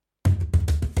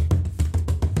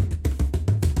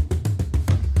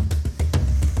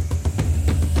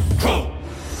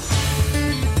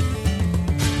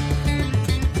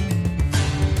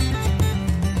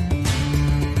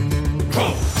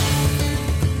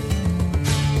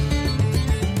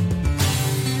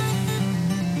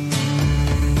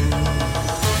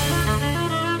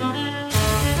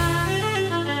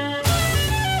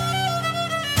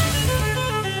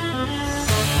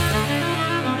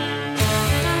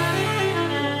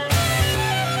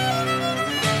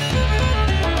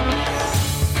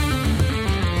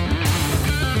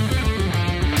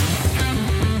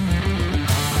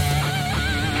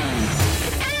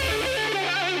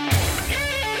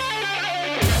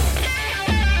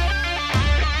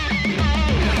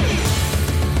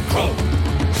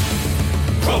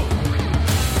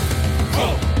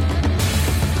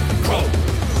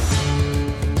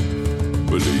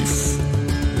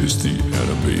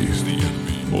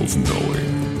of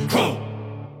knowing.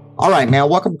 All right, man.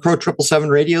 Welcome to Crow 777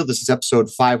 Radio. This is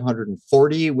episode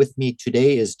 540. With me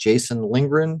today is Jason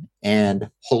Lindgren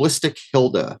and Holistic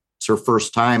Hilda. It's her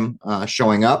first time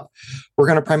showing up. We're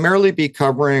going to primarily be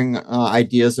covering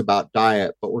ideas about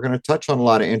diet, but we're going to touch on a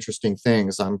lot of interesting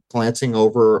things. I'm glancing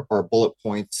over our bullet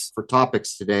points for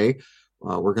topics today.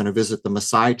 We're going to visit the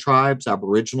Maasai tribes,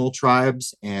 Aboriginal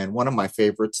tribes, and one of my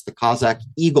favorites, the Kazakh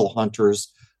eagle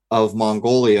hunters of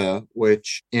Mongolia,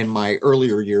 which in my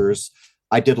earlier years,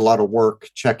 I did a lot of work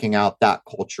checking out that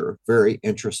culture. Very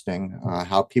interesting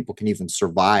how people can even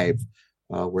survive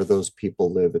where those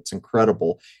people live. It's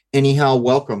incredible. Anyhow,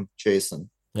 welcome, Jason.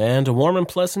 And a warm and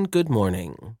pleasant good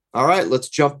morning. All right, let's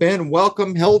jump in.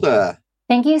 Welcome, Hilda.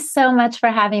 Thank you so much for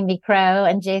having me, Crow.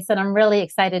 And Jason, I'm really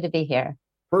excited to be here.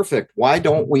 Perfect. Why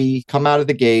don't we come out of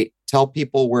the gate, tell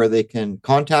people where they can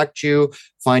contact you,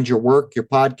 find your work, your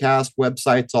podcast,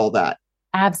 websites, all that.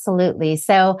 Absolutely.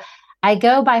 So I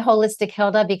go by Holistic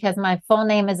Hilda because my full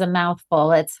name is a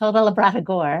mouthful. It's Hilda Labrada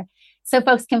Gore. So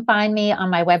folks can find me on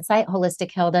my website,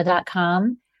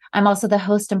 holistichilda.com. I'm also the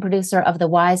host and producer of the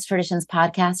Wise Traditions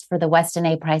podcast for the Weston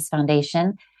A. Price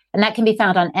Foundation. And that can be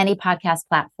found on any podcast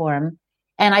platform.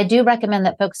 And I do recommend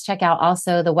that folks check out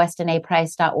also the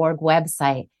westonaprice.org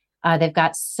website. They've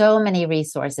got so many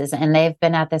resources and they've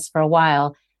been at this for a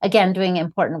while, again, doing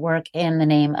important work in the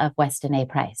name of Weston A.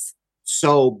 Price.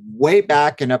 So way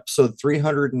back in episode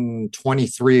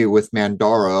 323 with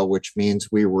Mandara, which means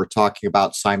we were talking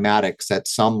about cymatics at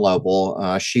some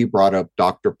level, she brought up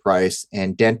Dr. Price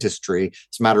and dentistry.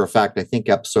 As a matter of fact, I think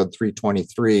episode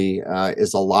 323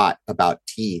 is a lot about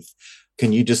teeth.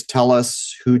 Can you just tell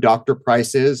us who Dr.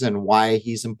 Price is and why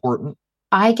he's important?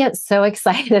 I get so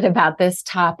excited about this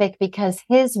topic because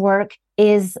his work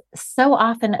is so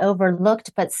often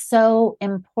overlooked, but so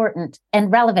important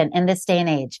and relevant in this day and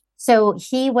age. So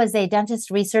he was a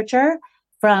dentist researcher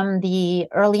from the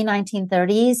early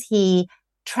 1930s. He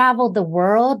traveled the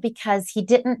world because he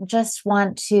didn't just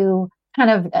want to kind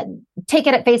of take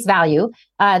it at face value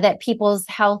that people's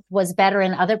health was better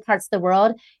in other parts of the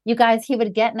world. You guys, he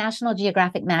would get National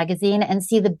Geographic magazine and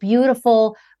see the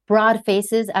beautiful broad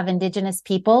faces of indigenous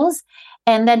peoples.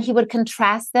 And then he would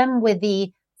contrast them with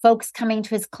the folks coming to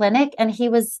his clinic. And he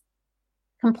was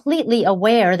completely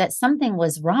aware that something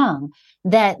was wrong,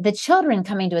 that the children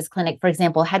coming to his clinic, for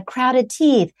example, had crowded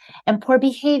teeth and poor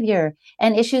behavior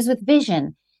and issues with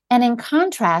vision. And in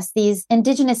contrast, these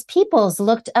indigenous peoples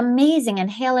looked amazing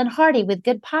and hale and hearty with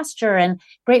good posture and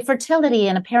great fertility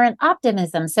and apparent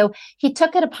optimism. So he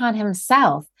took it upon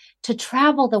himself to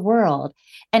travel the world.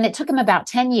 And it took him about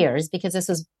 10 years because this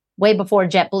was way before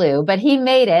JetBlue, but he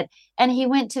made it. And he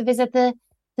went to visit the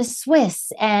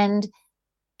Swiss and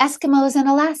Eskimos in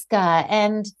Alaska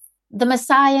and the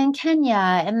Maasai in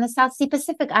Kenya and the South Sea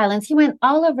Pacific Islands. He went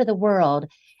all over the world,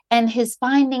 and his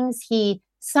findings he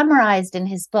summarized in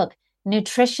his book,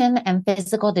 Nutrition and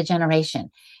Physical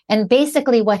Degeneration. And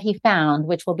basically what he found,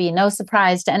 which will be no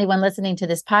surprise to anyone listening to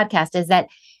this podcast, is that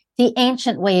the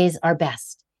ancient ways are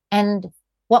best. And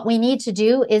what we need to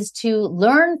do is to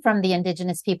learn from the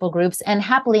indigenous people groups. And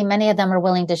happily, many of them are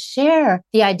willing to share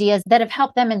the ideas that have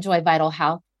helped them enjoy vital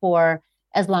health for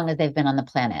as long as they've been on the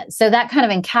planet. So that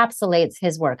kind of encapsulates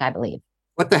his work, I believe.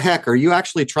 What the heck? Are you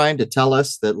actually trying to tell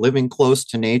us that living close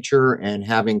to nature and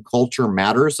having culture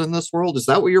matters in this world? Is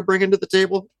that what you're bringing to the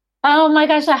table? Oh my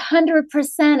gosh, 100%.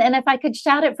 And if I could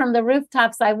shout it from the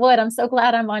rooftops, I would. I'm so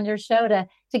glad I'm on your show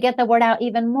to get the word out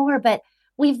even more. But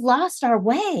we've lost our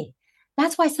way.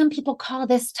 That's why some people call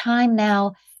this time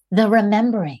now the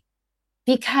remembering,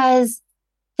 because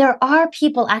there are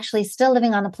people actually still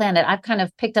living on the planet. I've kind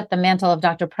of picked up the mantle of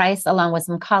Dr. Price along with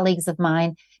some colleagues of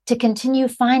mine to continue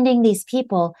finding these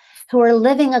people who are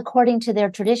living according to their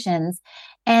traditions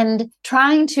and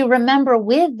trying to remember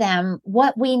with them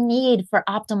what we need for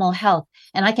optimal health.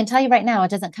 And I can tell you right now,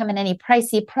 it doesn't come in any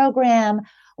pricey program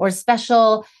or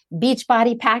special beach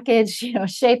body package,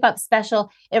 shape up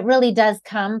special. It really does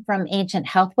come from ancient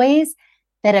health ways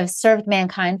that have served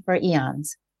mankind for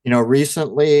eons.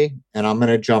 Recently, and I'm going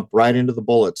to jump right into the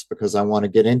bullets because I want to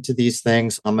get into these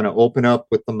things. I'm going to open up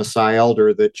with the Maasai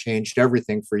elder that changed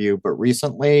everything for you. But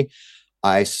recently,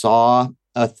 I saw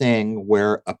a thing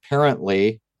where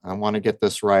apparently, I want to get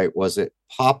this right, was it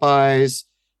Popeyes,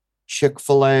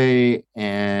 Chick-fil-A,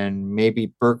 and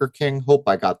maybe Burger King? Hope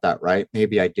I got that right.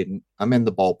 Maybe I didn't. I'm in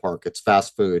the ballpark. It's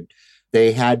fast food.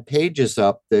 They had pages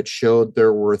up that showed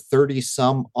there were 30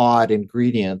 some odd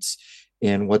ingredients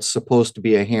in what's supposed to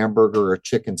be a hamburger or a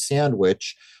chicken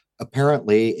sandwich.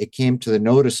 Apparently, it came to the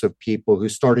notice of people who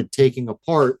started taking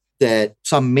apart that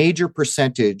some major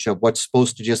percentage of what's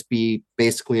supposed to just be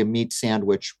basically a meat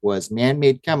sandwich was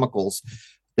man-made chemicals.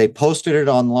 They posted it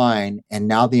online, and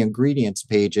now the ingredients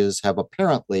pages have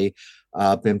apparently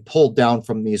been pulled down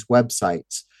from these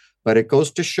websites. But it goes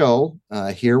to show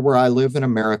here where I live in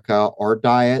America, our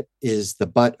diet is the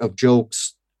butt of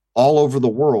jokes all over the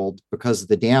world because of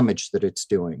the damage that it's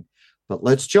doing. But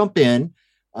let's jump in.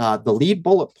 The lead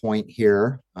bullet point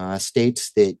here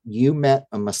states that you met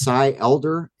a Maasai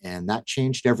elder and that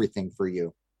changed everything for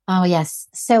you. Oh, yes.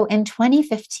 So in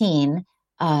 2015,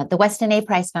 the Weston A.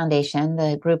 Price Foundation,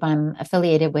 the group I'm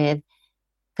affiliated with,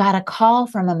 got a call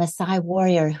from a Maasai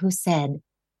warrior who said,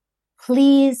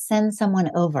 please send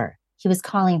someone over. He was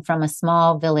calling from a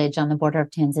small village on the border of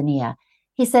Tanzania.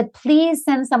 He said, please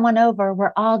send someone over.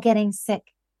 We're all getting sick.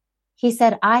 He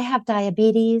said, I have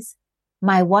diabetes.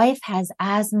 My wife has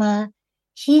asthma.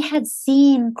 He had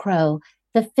seen, Crow,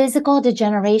 the physical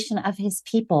degeneration of his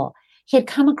people. He had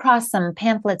come across some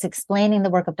pamphlets explaining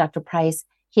the work of Dr. Price.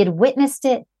 He had witnessed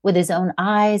it with his own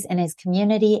eyes in his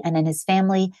community and in his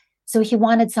family. So he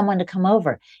wanted someone to come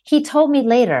over. He told me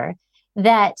later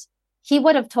that he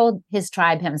would have told his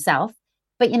tribe himself,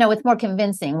 but it's more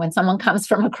convincing when someone comes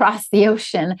from across the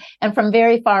ocean and from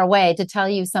very far away to tell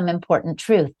you some important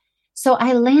truth. So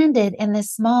I landed in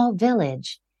this small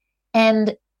village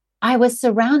and I was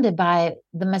surrounded by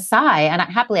the Maasai, and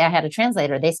happily I had a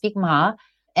translator. They speak Ma,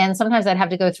 and sometimes I'd have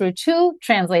to go through two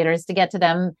translators to get to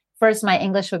them. First, my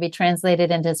English would be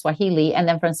translated into Swahili, and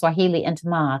then from Swahili into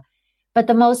Ma. But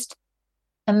the most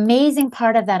amazing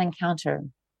part of that encounter,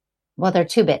 well, there are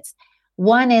two bits.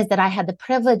 One is that I had the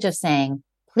privilege of saying,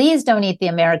 please don't eat the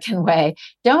American way.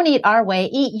 Don't eat our way.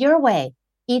 Eat your way.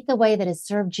 Eat the way that has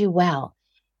served you well.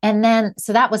 And then,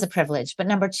 so that was a privilege. But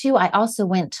number two, I also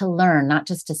went to learn, not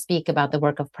just to speak about the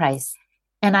work of Price.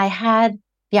 And I had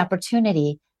the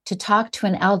opportunity to talk to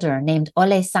an elder named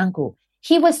Ole Sanku.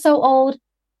 He was so old,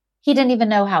 he didn't even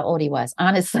know how old he was,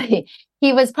 honestly.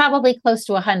 He was probably close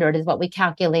to 100 is what we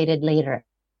calculated later.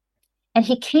 And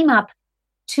he came up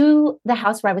to the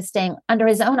house where I was staying under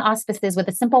his own auspices with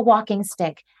a simple walking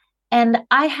stick. And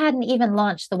I hadn't even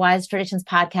launched the Wise Traditions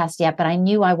podcast yet, but I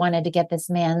knew I wanted to get this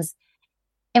man's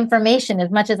information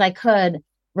as much as I could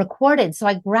recorded. So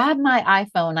I grabbed my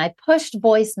iPhone, I pushed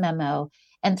voice memo,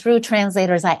 and through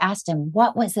translators, I asked him,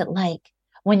 what was it like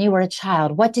when you were a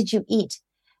child? What did you eat?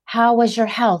 How was your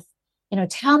health?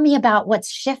 Tell me about what's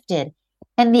shifted.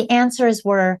 And the answers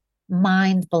were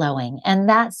mind blowing. And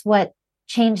that's what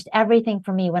changed everything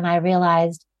for me when I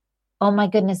realized, oh my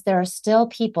goodness, there are still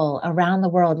people around the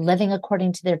world living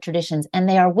according to their traditions, and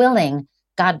they are willing,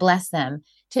 God bless them,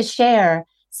 to share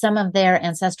some of their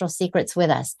ancestral secrets with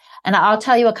us. And I'll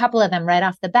tell you a couple of them right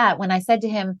off the bat. When I said to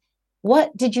him,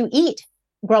 what did you eat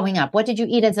growing up? What did you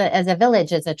eat as a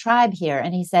village, as a tribe here?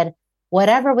 And he said,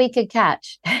 whatever we could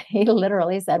catch. He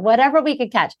literally said, whatever we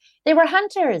could catch. They were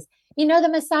hunters. The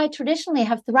Maasai traditionally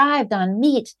have thrived on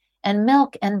meat and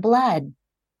milk and blood.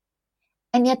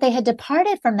 And yet they had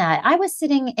departed from that. I was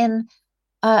sitting in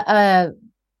a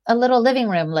little living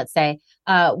room, let's say,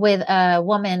 with a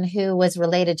woman who was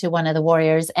related to one of the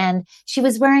warriors. And she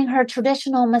was wearing her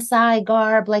traditional Maasai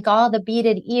garb, like all the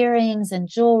beaded earrings and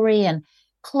jewelry and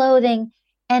clothing.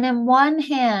 And in one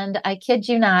hand, I kid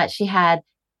you not, she had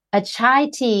a chai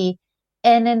tea,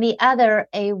 and in the other,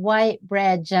 a white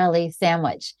bread jelly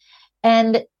sandwich.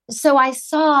 And so I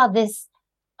saw this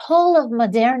pull of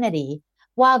modernity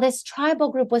while this tribal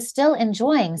group was still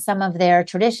enjoying some of their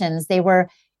traditions. They were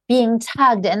being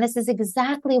tugged. And this is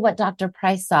exactly what Dr.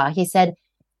 Price saw. He said,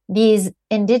 these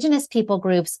indigenous people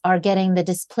groups are getting the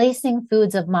displacing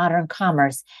foods of modern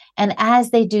commerce. And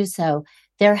as they do so,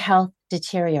 their health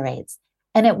deteriorates.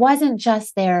 And it wasn't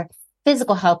just their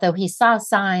physical health, though he saw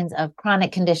signs of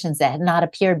chronic conditions that had not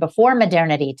appeared before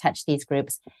modernity touched these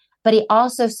groups. But he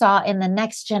also saw in the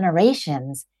next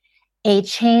generations a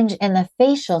change in the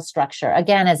facial structure.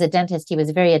 Again, as a dentist, he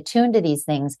was very attuned to these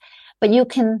things. But you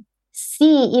can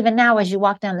see even now as you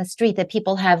walk down the street that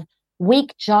people have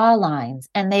weak jaw lines,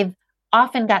 and they've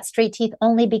often got straight teeth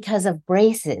only because of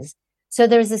braces. So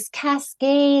there's this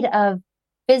cascade of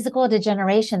physical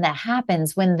degeneration that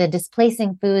happens when the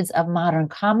displacing foods of modern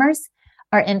commerce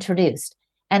are introduced.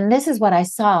 And this is what I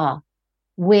saw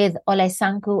with Ole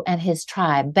Sanku and his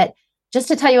tribe. But just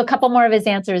to tell you a couple more of his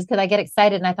answers, because I get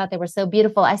excited and I thought they were so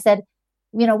beautiful. I said,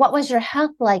 what was your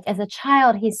health like as a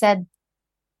child? He said,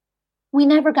 we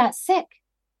never got sick.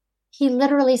 He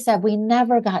literally said, we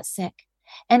never got sick.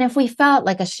 And if we felt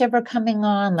like a shiver coming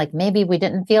on, like maybe we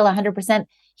didn't feel 100%,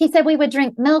 he said we would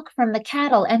drink milk from the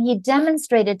cattle. And he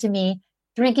demonstrated to me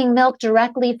drinking milk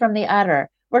directly from the udder.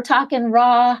 We're talking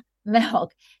raw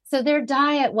milk. So their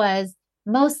diet was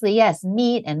mostly, yes,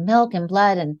 meat and milk and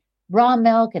blood and raw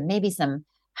milk and maybe some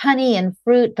honey and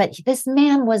fruit. But this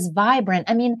man was vibrant.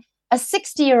 I mean, a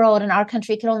 60-year-old in our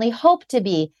country could only hope to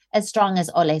be as strong as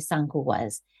Ole Sanku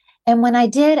was. And when I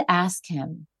did ask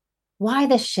him, why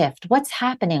the shift? What's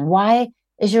happening? Why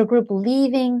is your group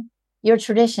leaving your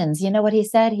traditions? You know what he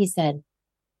said? He said,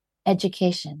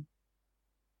 education.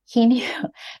 He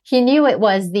knew it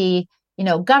was the,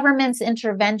 government's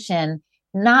intervention,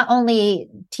 not only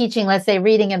teaching, let's say,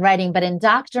 reading and writing, but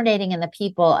indoctrinating in the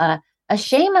people a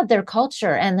shame of their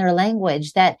culture and their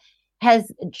language that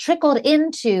has trickled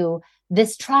into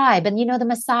this tribe. And, the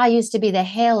Maasai used to be the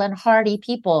hale and hardy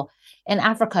people in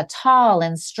Africa, tall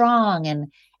and strong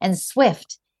and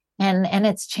swift. And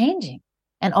it's changing.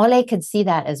 And Ole could see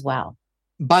that as well.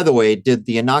 By the way, did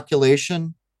the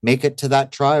inoculation make it to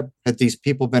that tribe? Had these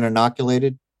people been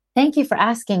inoculated? Thank you for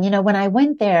asking. When I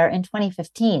went there in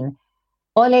 2015,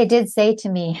 Ole did say to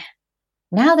me,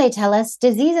 now they tell us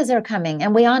diseases are coming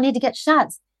and we all need to get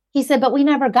shots. He said, but we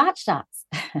never got shots.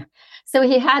 So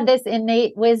he had this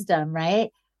innate wisdom,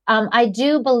 right? I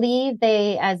do believe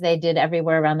as they did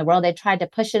everywhere around the world, they tried to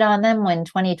push it on them when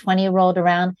 2020 rolled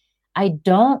around. I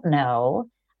don't know.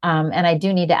 And I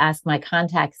do need to ask my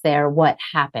contacts there what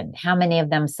happened, how many of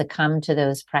them succumbed to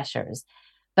those pressures.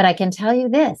 But I can tell you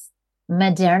this,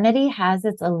 modernity has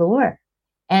its allure.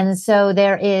 And so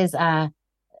there is,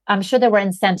 I'm sure there were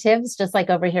incentives, just like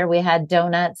over here, we had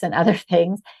donuts and other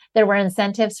things. There were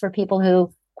incentives for people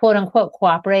who, quote unquote,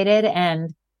 cooperated,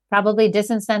 and probably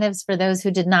disincentives for those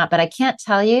who did not. But I can't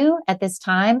tell you at this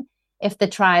time if the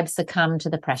tribe succumbed to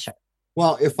the pressure.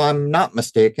 Well, if I'm not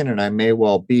mistaken, and I may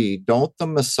well be, don't the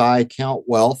Maasai count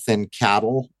wealth in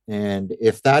cattle? And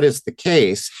if that is the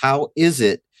case, how is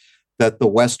it that the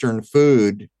Western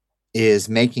food is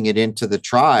making it into the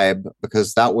tribe?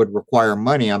 Because that would require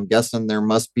money. I'm guessing there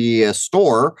must be a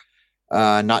store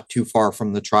not too far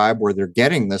from the tribe where they're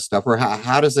getting this stuff. Or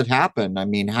how does it happen? I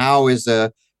mean, how is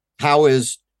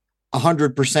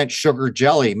 100% sugar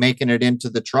jelly making it into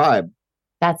the tribe?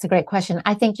 That's a great question.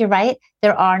 I think you're right.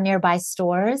 There are nearby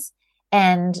stores,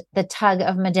 and the tug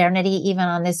of modernity, even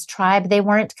on this tribe, they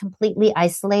weren't completely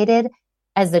isolated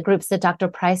as the groups that Dr.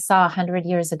 Price saw 100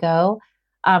 years ago.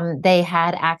 They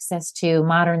had access to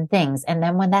modern things. And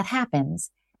then when that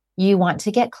happens, you want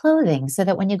to get clothing so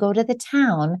that when you go to the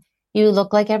town, you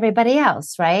look like everybody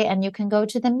else, right? And you can go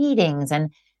to the meetings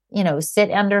and,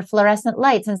 sit under fluorescent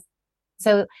lights. And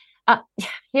so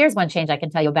here's one change I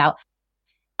can tell you about.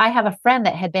 I have a friend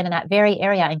that had been in that very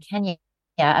area in Kenya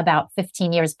about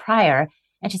 15 years prior.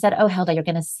 And she said, oh, Hilda, you're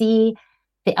going to see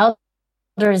the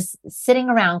elders sitting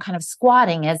around kind of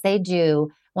squatting as they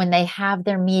do when they have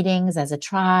their meetings as a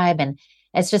tribe. And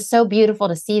it's just so beautiful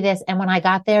to see this. And when I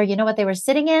got there, you know what they were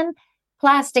sitting in?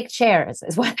 Plastic chairs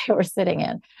is what they were sitting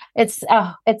in. It's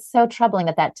so troubling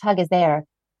that tug is there.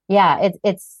 Yeah,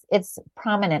 it's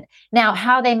prominent. Now,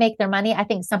 how they make their money, I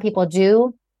think some people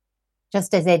do,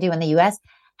 just as they do in the US,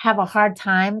 have a hard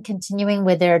time continuing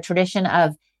with their tradition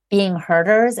of being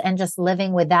herders and just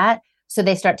living with that. So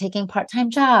they start taking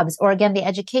part-time jobs, or again, the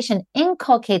education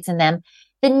inculcates in them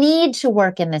the need to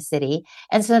work in the city.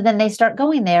 And so then they start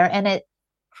going there, and it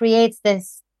creates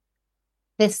this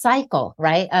cycle,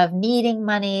 right, of needing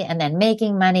money and then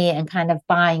making money and kind of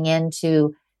buying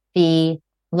into the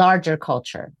larger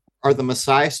culture. Are the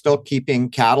Maasai still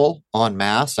keeping cattle en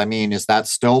masse? I mean, is that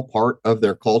still part of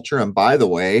their culture? And by the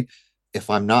way, if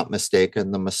I'm not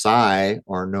mistaken, the Maasai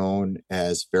are known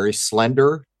as very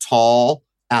slender, tall,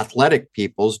 athletic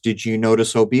peoples. Did you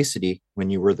notice obesity when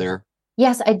you were there?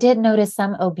 Yes, I did notice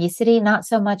some obesity, not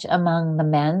so much among the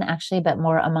men, actually, but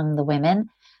more among the women.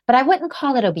 But I wouldn't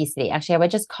call it obesity. Actually, I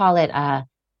would just call it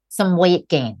some weight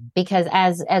gain, because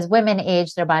as women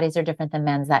age, their bodies are different than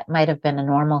men's. That might have been a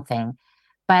normal thing.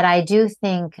 But I do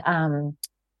think, to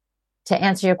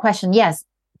answer your question, yes,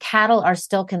 cattle are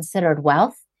still considered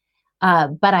wealth.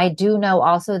 But I do know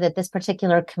also that this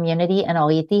particular community in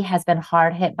Oithi has been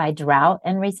hard hit by drought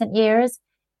in recent years.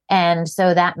 And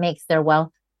so that makes their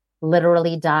wealth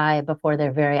literally die before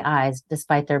their very eyes,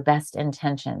 despite their best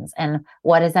intentions. And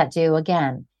what does that do?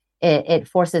 Again, it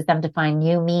forces them to find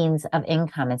new means of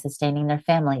income and sustaining their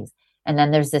families. And then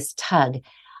there's this tug.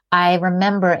 I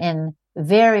remember in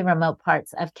very remote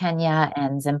parts of Kenya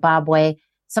and Zimbabwe,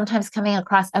 sometimes coming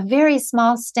across a very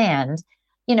small stand,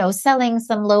 selling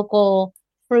some local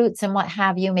fruits and what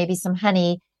have you, maybe some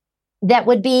honey, that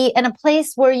would be in a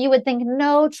place where you would think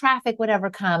no traffic would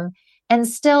ever come, and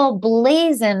still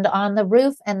blazoned on the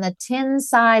roof and the tin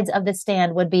sides of the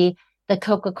stand would be the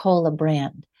Coca-Cola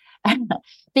brand.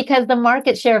 Because the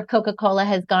market share of Coca-Cola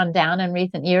has gone down in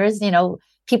recent years.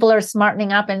 people are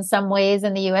smartening up in some ways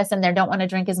in the US and they don't want to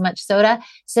drink as much soda.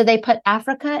 So they put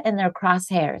Africa in their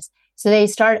crosshairs. So they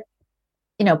start,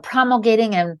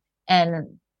 promulgating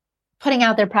and putting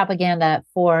out their propaganda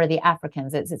for the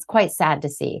Africans. It's quite sad to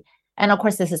see. And of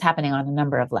course, this is happening on a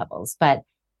number of levels. But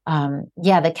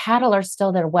the cattle are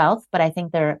still their wealth, but I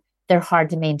think they're hard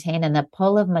to maintain. And the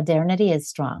pull of modernity is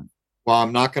strong. Well,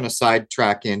 I'm not going to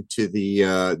sidetrack into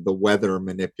the weather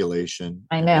manipulation.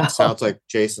 I know. It sounds like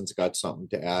Jason's got something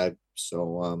to add.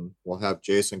 So we'll have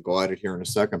Jason go at it here in a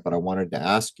second. But I wanted to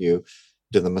ask you,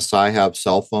 do the Maasai have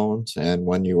cell phones? And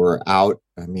when you were out,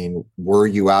 were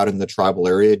you out in the tribal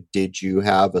area? Did you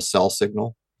have a cell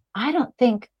signal? I don't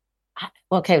think.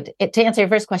 Okay, to answer your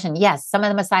first question, yes, some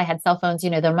of the Maasai had cell phones.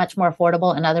 They're much more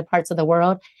affordable in other parts of the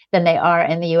world than they are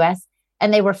in the US.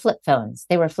 And they were flip phones.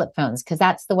 Because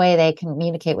that's the way they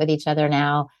communicate with each other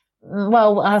now.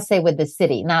 Well, I'll say with the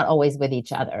city, not always with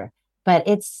each other. But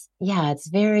it's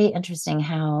very interesting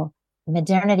how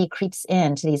modernity creeps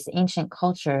into these ancient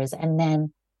cultures. And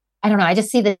then, I don't know, I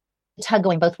just see the tug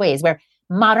going both ways, where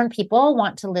modern people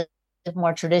want to live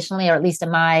more traditionally, or at least in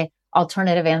my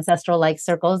alternative ancestral like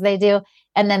circles, they do.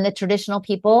 And then the traditional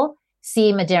people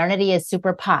see modernity as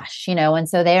super posh, and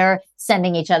so they're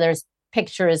sending each other's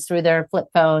pictures through their flip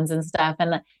phones and stuff.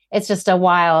 And it's just a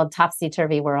wild,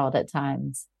 topsy-turvy world at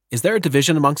times. Is there a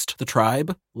division amongst the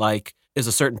tribe? Like, is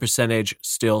a certain percentage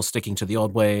still sticking to the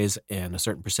old ways and a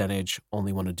certain percentage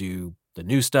only want to do the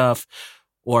new stuff?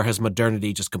 Or has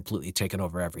modernity just completely taken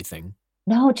over everything?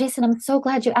 No, Jason, I'm so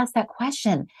glad you asked that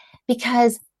question,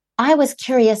 because I was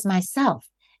curious myself.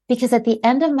 Because at the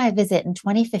end of my visit in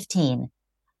 2015,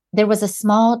 there was a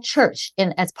small church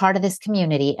as part of this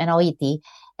community in Oiti,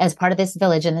 as part of this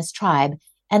village in this tribe.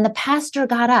 And the pastor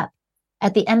got up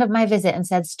at the end of my visit and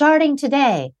said, starting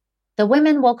today, the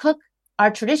women will cook our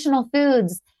traditional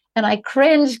foods. And I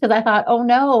cringed because I thought, oh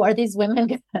no, are these women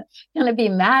going to be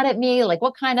mad at me? Like,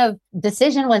 what kind of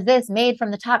decision was this made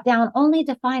from the top down? Only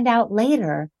to find out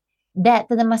later that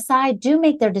the Maasai do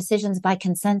make their decisions by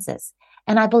consensus.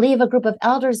 And I believe a group of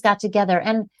elders got together,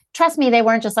 and trust me, they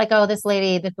weren't just like, oh, this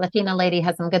Latina lady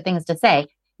has some good things to say.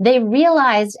 They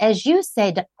realized, as you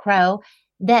say, Crow,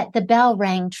 that the bell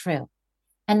rang true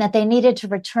and that they needed to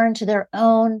return to their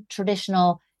own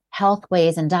traditional health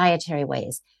ways and dietary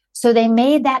ways. So they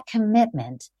made that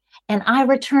commitment. And I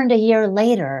returned a year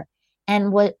later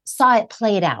and saw it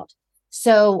played out.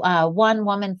 So one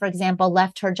woman, for example,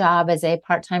 left her job as a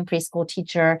part-time preschool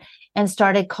teacher and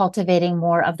started cultivating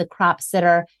more of the crops that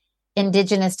are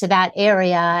indigenous to that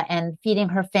area and feeding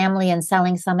her family and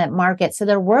selling some at market. So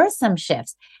there were some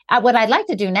shifts. What I'd like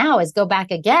to do now is go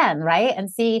back again, right? And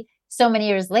see so many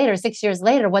years later, 6 years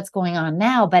later, what's going on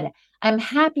now. But I'm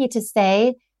happy to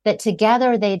say that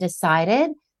together they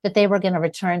decided that they were going to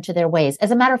return to their ways.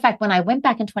 As a matter of fact, when I went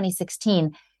back in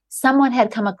 2016, someone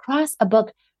had come across a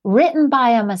book written by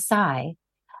a Maasai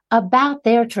about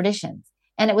their traditions.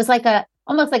 And it was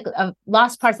almost like a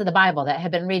lost parts of the Bible that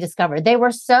had been rediscovered. They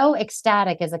were so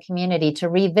ecstatic as a community to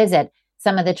revisit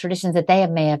some of the traditions that they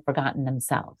may have forgotten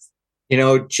themselves.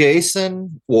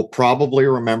 Jason will probably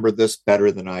remember this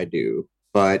better than I do,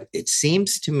 but it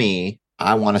seems to me,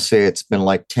 I want to say it's been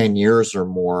like 10 years or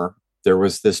more. There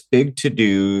was this big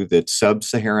to-do that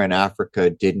sub-Saharan Africa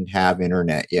didn't have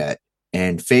internet yet.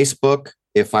 And Facebook,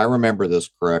 if I remember this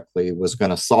correctly, was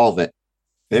going to solve it.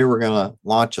 They were going to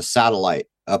launch a satellite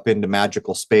up into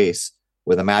magical space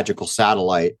with a magical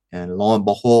satellite. And lo and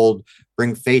behold,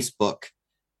 bring Facebook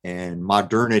and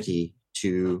modernity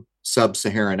to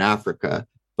sub-Saharan Africa.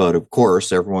 But of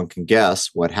course, everyone can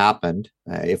guess what happened,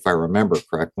 if I remember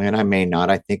correctly, and I may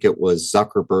not. I think it was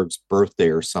Zuckerberg's birthday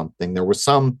or something. There was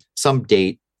some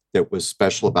date that was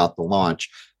special about the launch.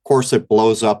 Of course, it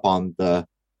blows up on the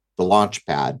launch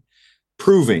pad,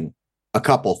 proving a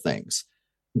couple things.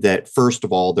 That first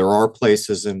of all, there are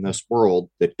places in this world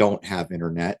that don't have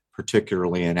internet,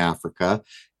 particularly in Africa.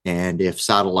 And if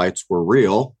satellites were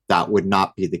real, that would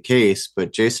not be the case.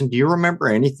 But Jason, do you remember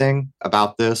anything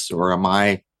about this, or am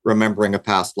I remembering a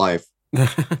past life?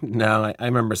 No, I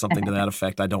remember something to that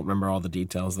effect. I don't remember all the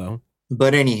details, though.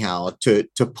 But anyhow, to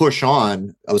push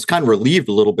on, I was kind of relieved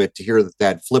a little bit to hear that they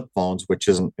had flip phones,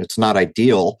 it's not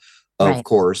ideal, of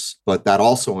course, but that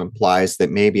also implies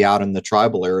that maybe out in the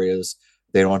tribal areas,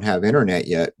 they don't have internet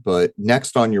yet. But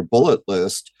next on your bullet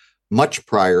list, much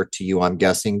prior to you, I'm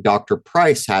guessing, Dr.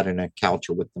 Price had an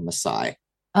encounter with the Maasai.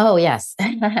 Oh, yes.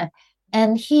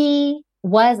 And he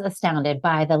was astounded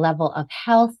by the level of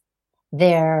health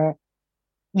there.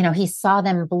 He saw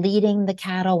them bleeding the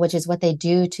cattle, which is what they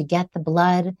do to get the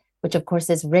blood, which of course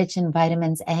is rich in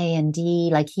vitamins A and D.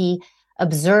 Like, he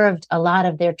observed a lot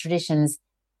of their traditions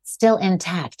still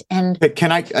intact. And But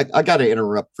I got to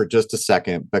interrupt for just a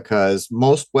second, because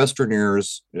most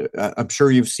Westerners, I'm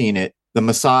sure you've seen it. The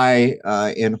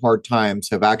Maasai in Hard Times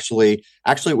have actually,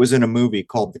 it was in a movie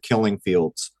called The Killing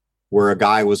Fields, where a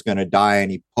guy was going to die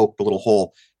and he poked a little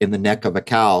hole in the neck of a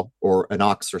cow or an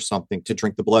ox or something to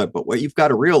drink the blood. But what you've got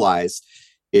to realize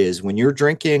is when you're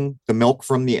drinking the milk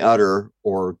from the udder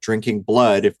or drinking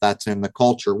blood, if that's in the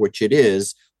culture, which it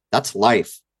is, that's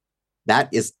life. That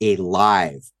is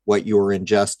alive, what you are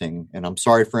ingesting. And I'm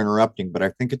sorry for interrupting, but I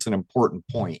think it's an important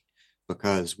point,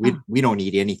 because we don't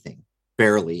eat anything,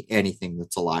 barely anything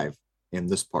that's alive in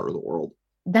this part of the world.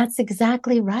 That's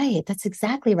exactly right. That's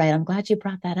exactly right. I'm glad you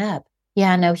brought that up.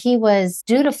 Yeah, no, he was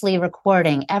dutifully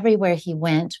recording everywhere he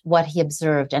went what he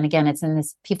observed. And again, it's in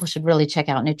this, people should really check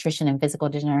out Nutrition and Physical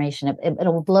Degeneration.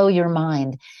 It'll blow your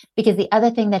mind, because the other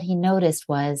thing that he noticed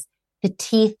was the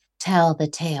teeth tell the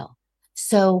tale.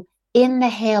 So in the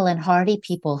hale and hardy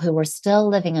people who were still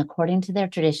living according to their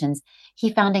traditions,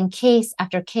 he found in case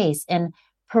after case in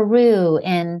Peru,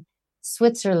 in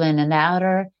Switzerland, in the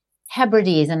Outer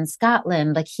Hebrides and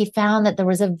Scotland, like he found that there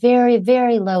was a very,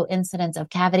 very low incidence of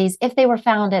cavities, if they were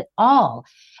found at all.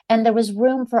 And there was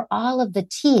room for all of the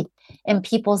teeth in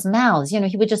people's mouths.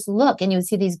 He would just look and you would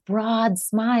see these broad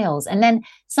smiles. And then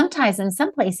sometimes in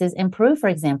some places, in Peru, for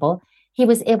example, he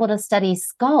was able to study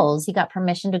skulls. He got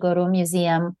permission to go to a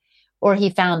museum, or he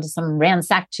found some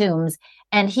ransacked tombs,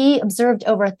 and he observed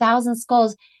over 1,000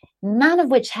 skulls, none of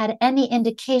which had any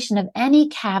indication of any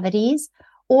cavities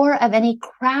or of any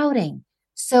crowding.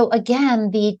 So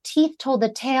again, the teeth told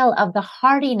the tale of the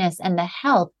hardiness and the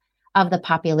health of the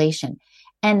population.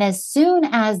 And as soon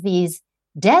as these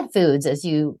dead foods, as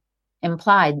you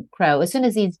implied, Crow, as soon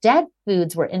as these dead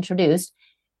foods were introduced,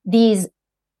 these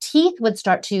teeth would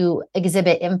start to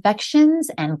exhibit infections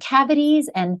and cavities,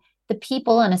 and the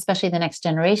people, and especially the next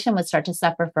generation, would start to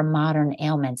suffer from modern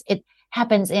ailments. It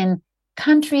happens in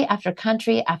country after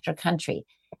country after country.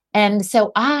 And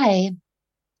so I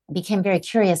became very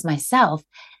curious myself.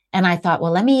 And I thought,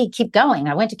 well, let me keep going.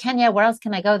 I went to Kenya. Where else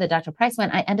can I go that Dr. Price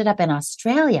went? I ended up in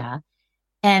Australia,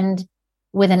 and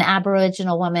with an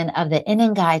Aboriginal woman of the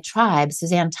Inangai tribe,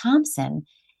 Suzanne Thompson.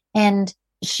 And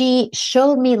she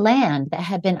showed me land that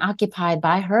had been occupied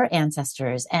by her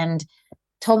ancestors and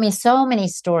told me so many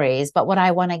stories. But what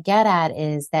I want to get at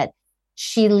is that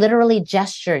she literally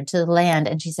gestured to the land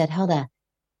and she said, Hilda,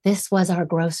 this was our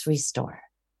grocery store.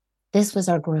 This was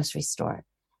our grocery store.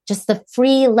 Just the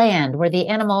free land where the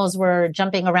animals were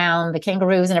jumping around, the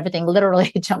kangaroos and everything,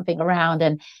 literally jumping around.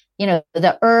 And,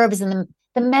 the herbs and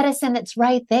the medicine that's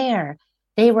right there,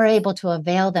 they were able to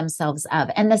avail themselves of.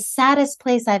 And the saddest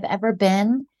place I've ever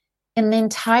been in the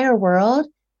entire world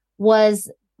was,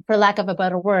 for lack of a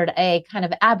better word, a kind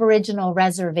of Aboriginal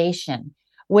reservation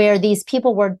where these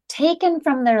people were taken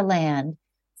from their land,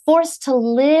 forced to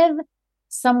live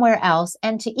somewhere else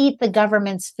and to eat the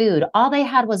government's food. All they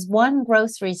had was one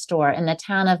grocery store in the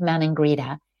town of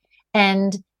Maningrida.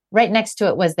 And right next to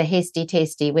it was the Hasty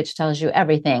Tasty, which tells you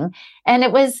everything. And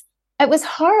it was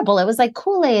horrible. It was like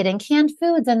Kool-Aid and canned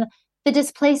foods and the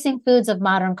displacing foods of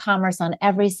modern commerce on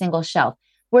every single shelf.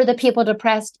 Were the people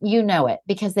depressed? You know it,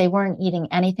 because they weren't eating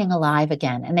anything alive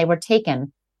again, and they were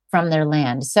taken from their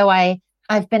land. So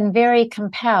I've been very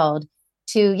compelled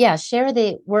to, share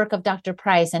the work of Dr.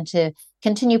 Price and to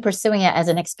continue pursuing it as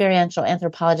an experiential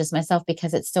anthropologist myself,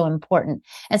 because it's so important.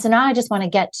 And so now I just want to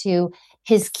get to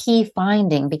his key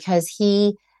finding, because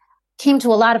he came to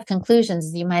a lot of conclusions,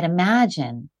 as you might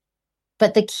imagine.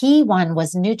 But the key one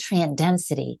was nutrient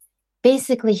density.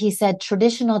 Basically, he said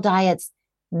traditional diets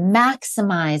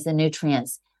maximize the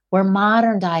nutrients, where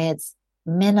modern diets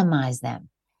minimize them.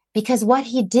 Because what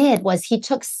he did was he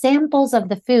took samples of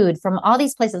the food from all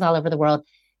these places all over the world,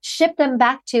 shipped them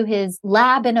back to his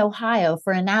lab in Ohio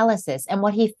for analysis. And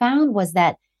what he found was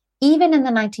that even in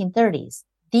the 1930s,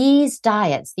 these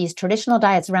diets, these traditional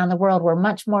diets around the world, were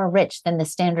much more rich than the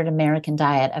standard American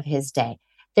diet of his day.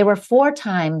 They were 4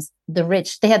 times the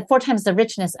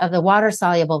richness of the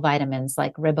water-soluble vitamins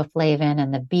like riboflavin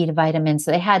and the B vitamins.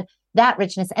 So they had that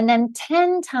richness. And then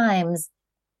 10 times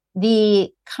the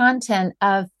content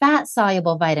of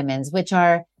fat-soluble vitamins, which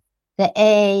are the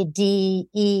A, D,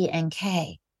 E, and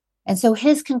K. And so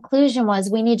his conclusion was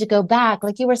we need to go back,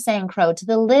 like you were saying, Crow, to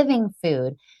the living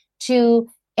food, to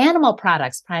animal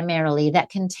products primarily that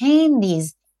contain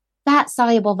these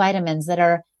fat-soluble vitamins that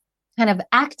are kind of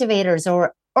activators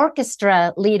or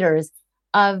orchestra leaders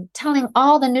of telling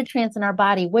all the nutrients in our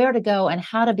body where to go and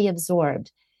how to be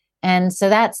absorbed. And so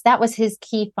that was his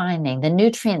key finding, the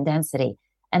nutrient density.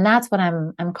 And that's what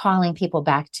I'm calling people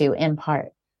back to in part.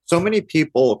 So many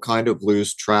people kind of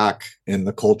lose track in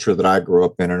the culture that I grew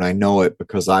up in, and I know it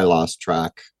because I lost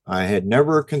track. I had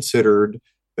never considered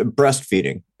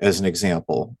breastfeeding as an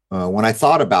example. When I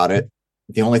thought about it,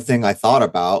 the only thing I thought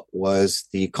about was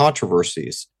the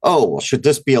controversies. Oh, well, should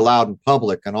this be allowed in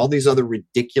public? And all these other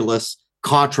ridiculous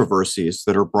controversies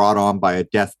that are brought on by a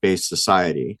death-based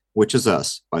society, which is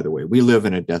us, by the way. We live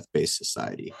in a death-based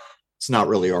society. It's not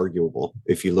really arguable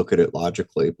if you look at it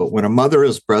logically. But when a mother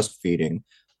is breastfeeding,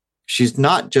 she's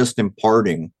not just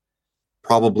imparting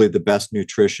probably the best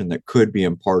nutrition that could be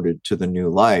imparted to the new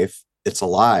life. It's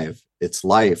alive. It's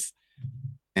life.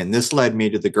 And this led me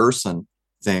to the Gerson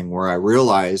thing, where I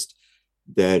realized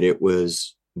that it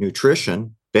was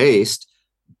nutrition based,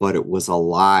 but it was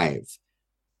alive.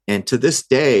 And to this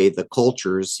day, the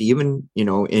cultures, even,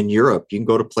 in Europe, you can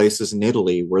go to places in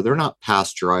Italy where they're not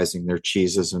pasteurizing their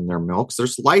cheeses and their milks.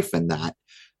 There's life in that.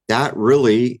 That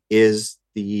really is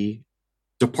the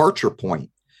departure point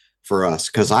for us,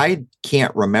 because I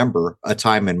can't remember a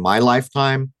time in my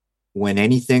lifetime when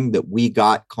anything that we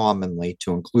got commonly,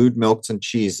 to include milks and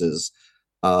cheeses,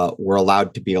 were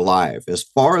allowed to be alive. As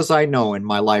far as I know, in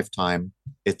my lifetime,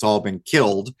 it's all been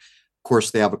killed. Of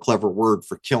course, they have a clever word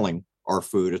for killing our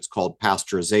food. It's called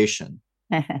pasteurization.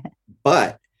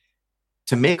 But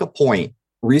to make a point,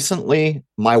 recently,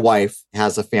 my wife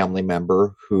has a family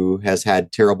member who has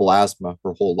had terrible asthma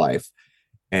her whole life.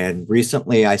 And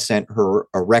recently I sent her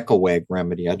a Recoweg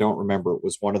remedy. I don't remember. It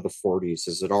was one of the 40s.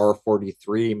 Is it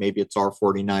R43? Maybe it's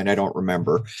R49. I don't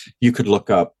remember. You could look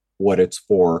up what it's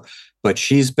for. But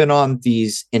she's been on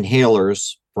these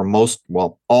inhalers for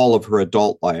all of her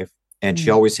adult life. And she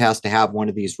always has to have one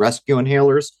of these rescue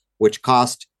inhalers, which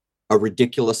cost a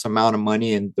ridiculous amount of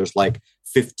money. And there's like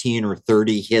 15 or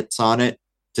 30 hits on it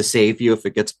to save you if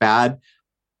it gets bad.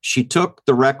 She took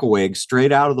the Recoweg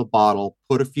straight out of the bottle,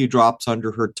 put a few drops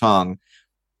under her tongue,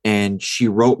 and she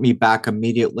wrote me back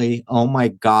immediately, "Oh my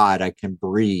God, I can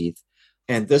breathe."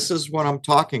 And this is what I'm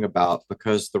talking about,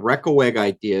 because the Recoweg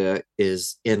idea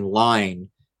is in line,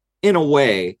 in a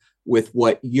way, with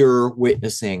what you're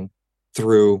witnessing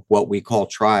through what we call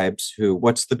tribes.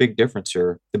 What's the big difference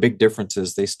here? The big difference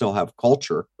is they still have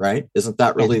culture, right? Isn't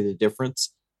that really the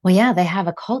difference? Well, yeah, they have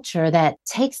a culture that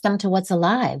takes them to what's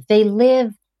alive. They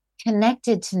live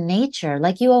connected to nature.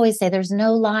 Like you always say, there's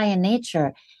no lie in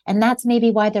nature. And that's maybe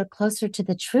why they're closer to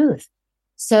the truth.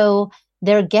 So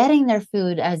they're getting their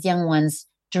food as young ones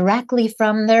directly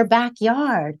from their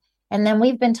backyard. And then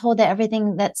we've been told that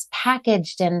everything that's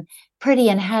packaged and pretty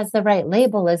and has the right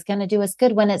label is going to do us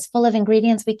good, when it's full of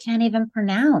ingredients we can't even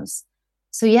pronounce.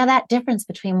 So yeah, that difference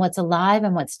between what's alive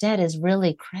and what's dead is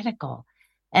really critical.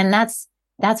 And that's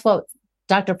what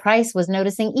Dr. Price was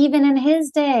noticing even in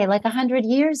his day, like 100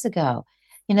 years ago.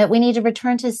 We need to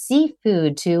return to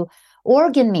seafood, to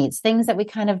organ meats, things that we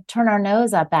kind of turn our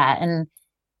nose up at.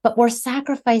 But we're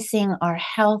sacrificing our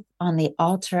health on the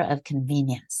altar of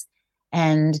convenience.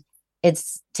 And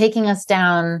it's taking us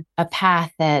down a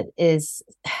path that is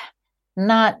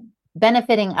not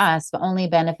benefiting us, but only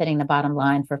benefiting the bottom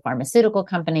line for pharmaceutical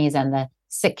companies and the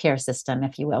sick care system,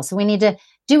 if you will. So we need to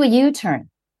do a U-turn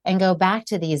and go back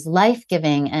to these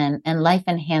life-giving and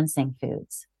life-enhancing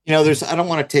foods. I don't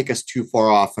want to take us too far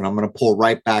off, and I'm going to pull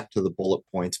right back to the bullet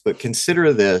points, but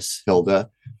consider this, Hilda.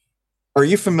 Are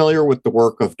you familiar with the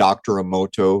work of Dr.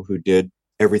 Emoto, who did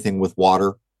everything with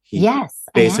water? Yes.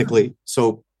 Basically,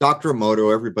 so Dr.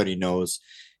 Emoto, everybody knows,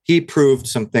 he proved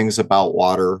some things about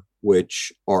water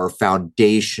which are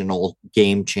foundational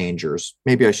game changers.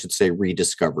 Maybe I should say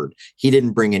rediscovered. He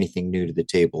didn't bring anything new to the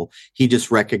table. He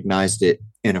just recognized it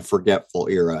in a forgetful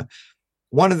era.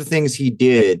 One of the things he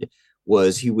did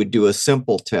was he would do a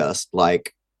simple test,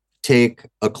 like take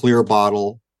a clear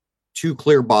bottle, 2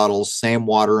 clear bottles, same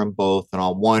water in both. And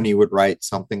on one, he would write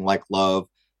something like love,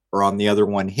 or on the other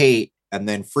one, hate, and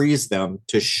then freeze them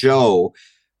to show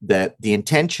that the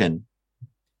intention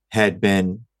had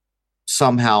been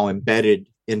somehow embedded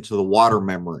into the water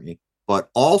memory. But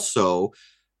also,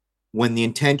 when the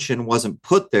intention wasn't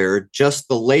put there, just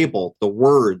the label, the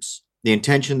words, the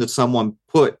intention that someone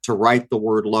put to write the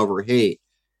word love or hate.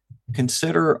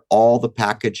 Consider all the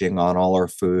packaging on all our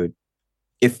food.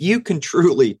 If you can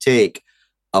truly take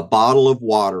a bottle of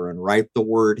water and write the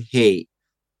word hate,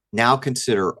 now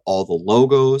consider all the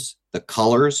logos, the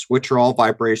colors, which are all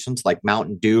vibrations, like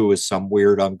Mountain Dew is some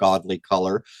weird, ungodly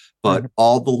color, but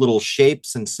all the little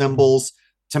shapes and symbols.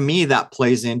 To me, that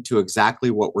plays into exactly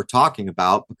what we're talking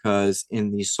about, because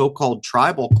in these so-called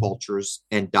tribal cultures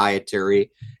and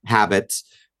dietary habits,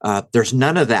 there's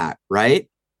none of that, right?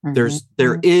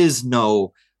 There is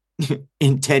no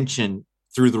intention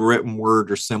through the written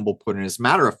word or symbol put in. As a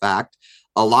matter of fact,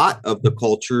 a lot of the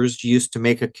cultures used to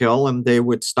make a kill and they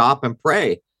would stop and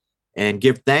pray and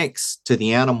give thanks to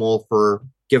the animal for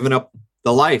giving up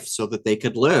the life so that they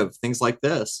could live, things like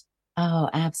this. Oh,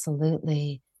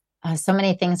 absolutely. So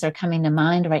many things are coming to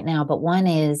mind right now, but one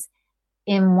is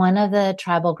in one of the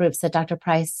tribal groups that Dr.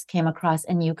 Price came across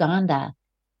in Uganda,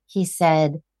 he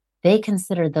said they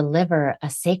considered the liver a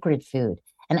sacred food.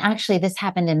 And actually, this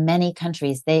happened in many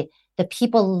countries. The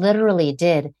people literally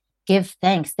did give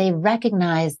thanks. They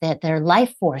recognized that their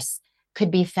life force could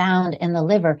be found in the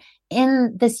liver.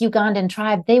 In this Ugandan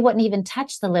tribe, they wouldn't even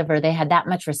touch the liver. They had that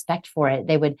much respect for it.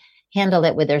 They would handle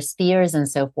it with their spears and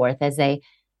so forth as they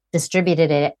distributed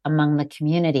it among the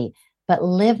community. But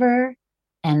liver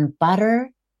and butter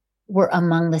were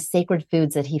among the sacred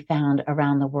foods that he found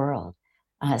around the world.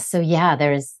 So yeah,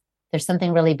 there's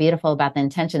something really beautiful about the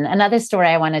intention. Another story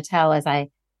I want to tell as I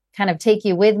kind of take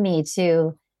you with me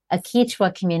to a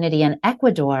Quechua community in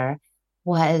Ecuador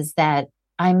was that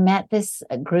I met this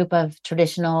group of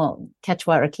traditional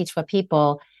Quechua or Quechua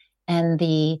people, and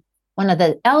one of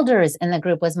the elders in the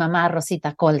group was Mama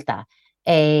Rosita Colta,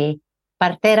 a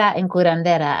partera and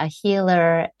curandera, a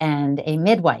healer and a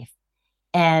midwife.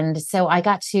 And so I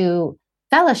got to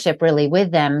fellowship really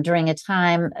with them during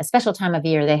a special time of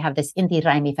year. They have this Inti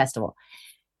Raimi festival.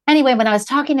 Anyway, when I was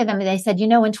talking to them, they said, in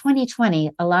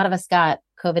 2020, a lot of us got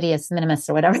covidius minimus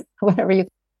or whatever you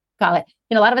call it.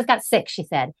 A lot of us got sick, she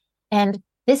said. And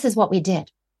this is what we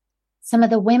did. Some of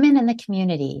the women in the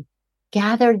community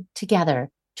gathered together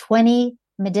 20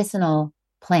 medicinal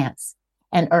plants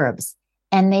and herbs,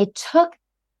 and they took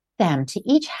them to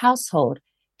each household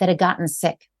that had gotten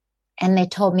sick. And they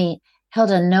told me,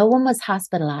 Hilda, no one was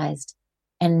hospitalized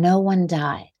and no one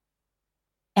died.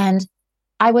 And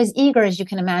I was eager, as you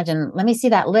can imagine. Let me see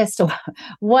that list of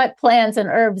what plants and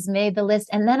herbs made the list.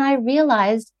 And then I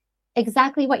realized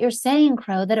exactly what you're saying,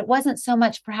 Crow, that it wasn't so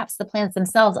much perhaps the plants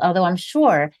themselves, although I'm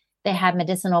sure they had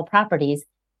medicinal properties.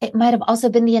 It might have also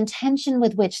been the intention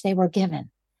with which they were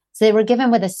given. So they were given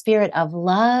with a spirit of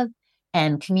love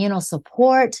and communal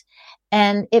support,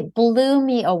 and it blew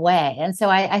me away. And so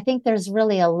I think there's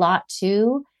really a lot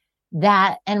to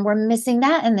that, and we're missing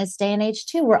that in this day and age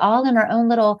too. We're all in our own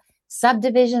little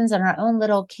subdivisions and our own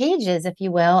little cages, if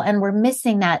you will, and we're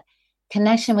missing that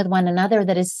connection with one another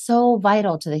that is so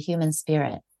vital to the human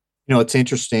spirit. It's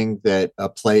interesting that a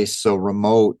place so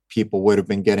remote, people would have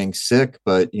been getting sick.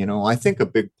 But, I think a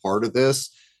big part of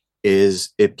this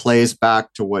is it plays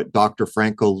back to what Dr.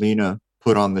 Franco Lina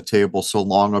put on the table so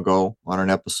long ago on an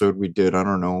episode we did, I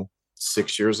don't know,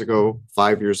 6 years ago,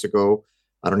 5 years ago.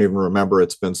 I don't even remember.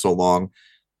 It's been so long.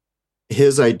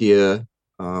 His idea,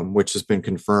 which has been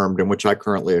confirmed and which I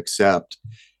currently accept,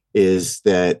 is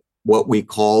that what we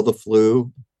call the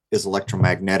flu is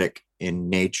electromagnetic in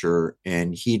nature.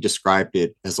 And he described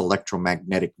it as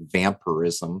electromagnetic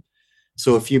vampirism.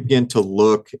 So if you begin to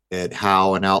look at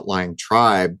how an outlying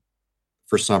tribe,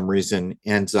 for some reason,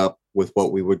 ends up with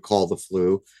what we would call the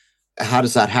flu, how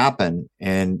does that happen?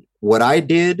 And what I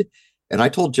did, and I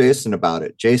told Jason about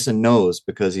it. Jason knows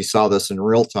because he saw this in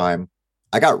real time.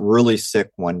 I got really sick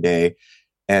one day,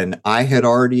 and I had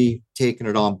already taken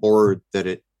it on board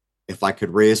that if I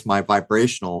could raise my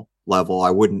vibrational level,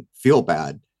 I wouldn't feel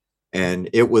bad. And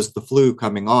it was the flu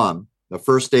coming on. The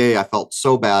first day I felt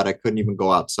so bad, I couldn't even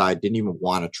go outside, didn't even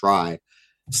want to try.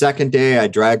 Second day, I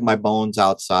dragged my bones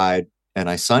outside and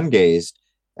I sun gazed,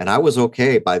 and I was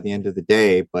okay by the end of the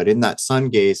day. But in that sun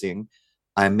gazing,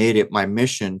 I made it my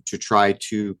mission to try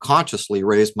to consciously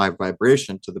raise my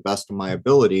vibration to the best of my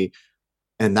ability.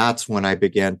 And that's when I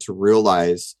began to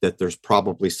realize that there's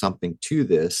probably something to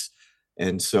this.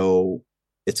 And so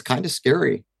it's kind of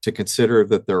scary to consider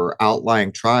that there are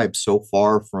outlying tribes so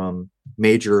far from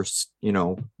major,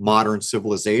 modern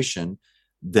civilization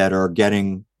that are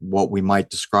getting what we might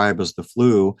describe as the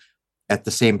flu. At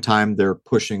the same time, they're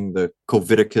pushing the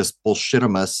Covidicus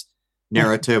bullshitimus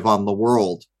narrative on the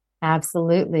world.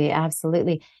 Absolutely.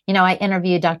 Absolutely. I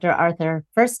interviewed Dr. Arthur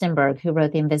Furstenberg, who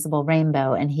wrote The Invisible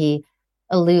Rainbow, and he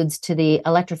alludes to the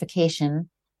electrification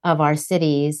of our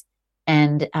cities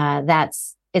and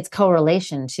that's its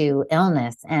correlation to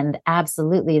illness. And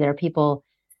absolutely, there are people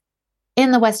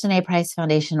in the Weston A. Price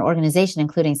Foundation organization,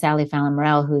 including Sally Fallon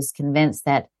Morell, who's convinced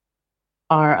that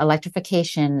our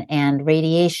electrification and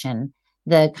radiation,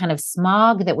 the kind of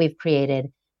smog that we've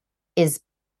created, is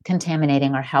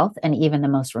contaminating our health and even the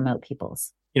most remote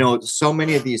peoples. So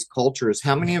many of these cultures,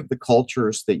 how many of the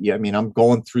cultures that I'm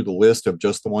going through the list of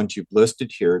just the ones you've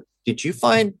listed here. Did you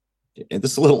find, and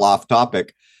this is a little off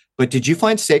topic, but did you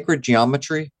find sacred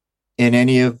geometry in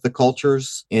any of the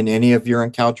cultures, in any of your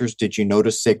encounters? Did you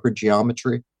notice sacred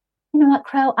geometry? You know what,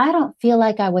 Crow? I don't feel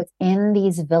like I was in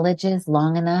these villages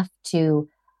long enough to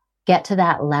get to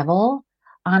that level.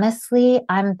 Honestly,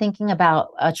 I'm thinking about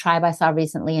a tribe I saw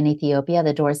recently in Ethiopia,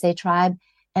 the Dorsey tribe,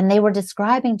 and they were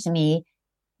describing to me,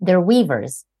 they're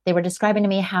weavers. They were describing to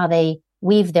me how they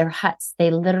weave their huts. They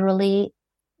literally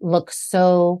look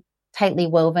so tightly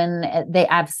woven. They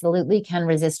absolutely can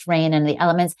resist rain and the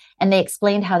elements. And they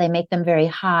explained how they make them very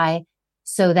high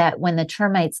so that when the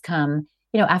termites come,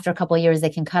 after a couple of years, they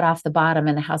can cut off the bottom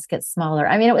and the house gets smaller.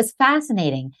 I mean, it was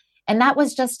fascinating. And that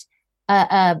was just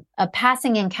a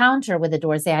passing encounter with the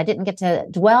Dorsey. I didn't get to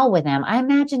dwell with them. I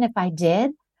imagine if I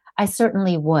did, I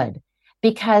certainly would,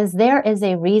 because there is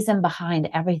a reason behind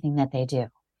everything that they do.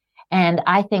 And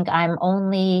I think I'm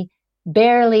only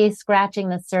barely scratching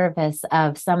the surface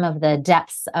of some of the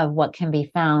depths of what can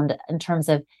be found in terms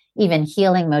of even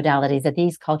healing modalities that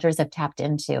these cultures have tapped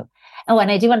into. Oh, and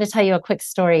I do want to tell you a quick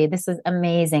story. This was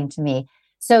amazing to me.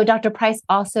 So Dr. Price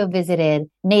also visited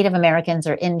Native Americans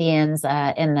or Indians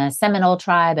in the Seminole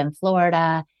tribe in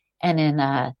Florida and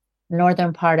in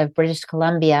northern part of British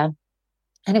Columbia.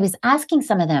 And he was asking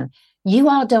some of them, you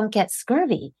all don't get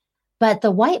scurvy, but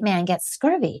the white man gets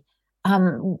scurvy.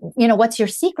 What's your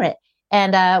secret?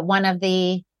 And one of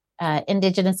the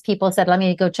indigenous people said, let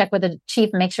me go check with the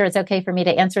chief and make sure it's okay for me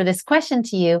to answer this question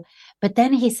to you. But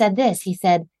then he said this, he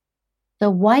said, the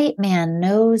white man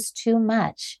knows too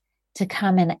much to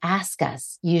come and ask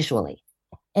us usually.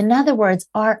 In other words,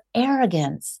 our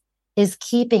arrogance is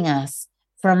keeping us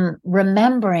from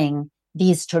remembering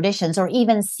these traditions or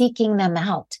even seeking them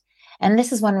out. And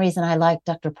this is one reason I like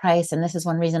Dr. Price. And this is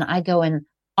one reason I go in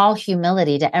all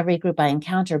humility to every group I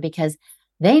encounter, because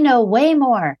they know way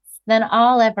more than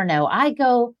I'll ever know. I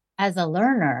go as a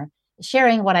learner,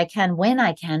 sharing what I can when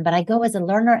I can, but I go as a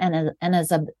learner and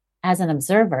as an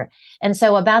observer. And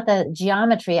so about the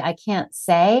geometry, I can't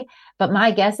say, but my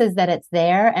guess is that it's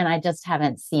there and I just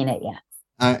haven't seen it yet.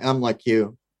 I'm like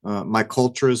you. My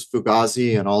culture is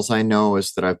Fugazi, and all I know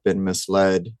is that I've been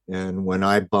misled. And when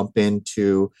I bump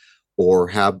into or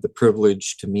have the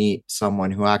privilege to meet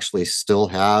someone who actually still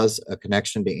has a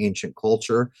connection to ancient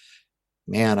culture,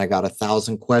 man, I got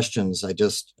 1,000 questions. I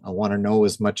want to know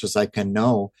as much as I can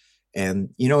know. And,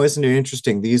 isn't it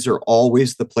interesting? These are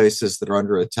always the places that are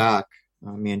under attack.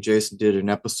 Me and Jason did an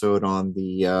episode on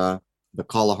the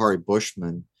Kalahari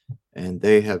Bushmen, and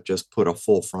they have just put a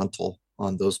full frontal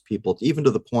on those people, even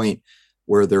to the point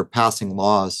where they're passing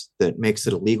laws that makes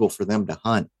it illegal for them to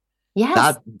hunt.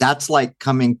 Yes. That's like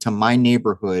coming to my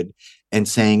neighborhood and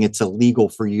saying it's illegal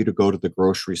for you to go to the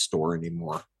grocery store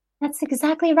anymore. That's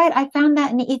exactly right. I found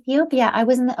that in Ethiopia. I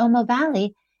was in the Omo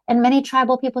Valley, and many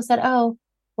tribal people said, oh,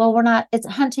 well,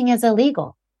 hunting is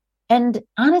illegal. And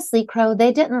honestly, Crow,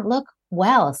 they didn't look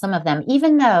well, some of them,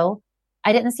 even though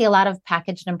I didn't see a lot of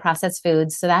packaged and processed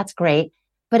foods. So that's great.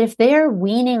 But if they're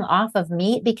weaning off of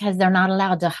meat because they're not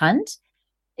allowed to hunt,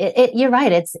 you're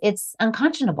right. It's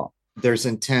unconscionable. There's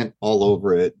intent all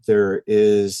over it. There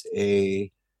is a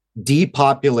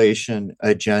depopulation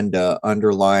agenda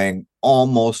underlying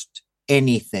almost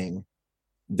anything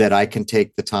that I can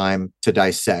take the time to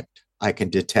dissect. I can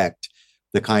detect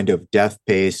the kind of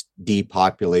death-based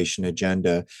depopulation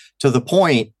agenda, to the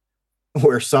point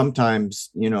where sometimes,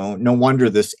 no wonder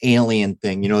this alien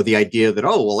thing, the idea that,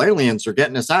 oh, well, aliens are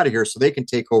getting us out of here so they can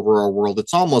take over our world.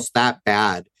 It's almost that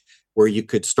bad where you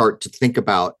could start to think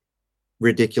about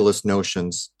ridiculous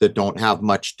notions that don't have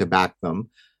much to back them.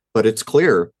 But it's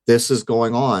clear this is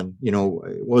going on.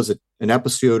 Was it an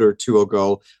episode or two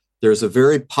ago? There's a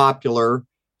very popular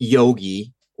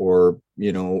yogi or,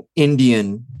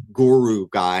 Indian guru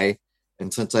guy.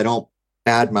 And since I don't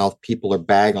badmouth people or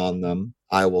bag on them,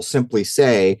 I will simply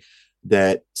say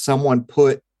that someone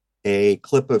put a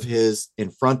clip of his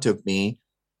in front of me,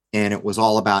 and it was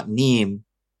all about neem,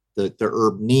 the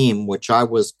herb neem, which I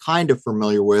was kind of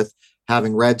familiar with,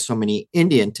 having read so many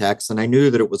Indian texts, and I knew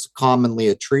that it was commonly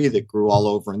a tree that grew all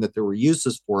over and that there were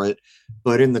uses for it.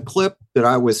 But in the clip that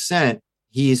I was sent,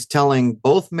 he's telling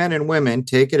both men and women,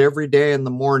 take it every day in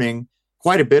the morning,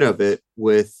 quite a bit of it,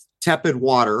 with tepid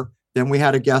water. Then we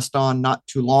had a guest on not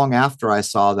too long after I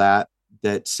saw that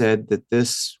said that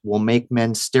this will make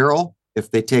men sterile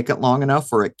if they take it long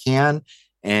enough, or it can,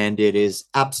 and it is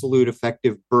absolute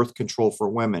effective birth control for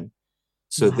women.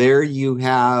 So there you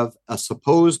have a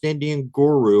supposed Indian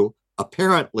guru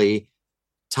apparently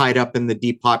tied up in the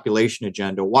depopulation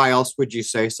agenda. Why else would you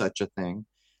say such a thing?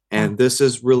 And this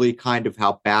is really kind of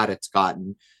how bad it's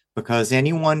gotten, because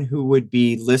anyone who would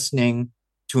be listening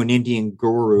to an Indian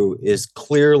guru is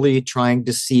clearly trying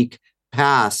to seek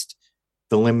past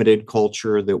the limited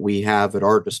culture that we have at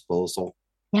our disposal.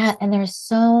 Yeah. And there's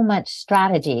so much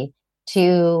strategy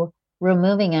to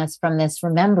removing us from this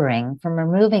remembering, from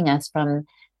removing us from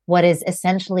what is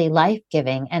essentially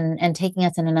life-giving and taking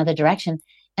us in another direction.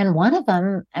 And one of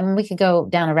them, and we could go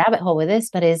down a rabbit hole with this,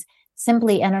 but is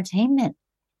simply entertainment.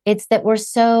 It's that we're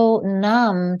so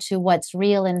numb to what's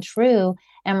real and true,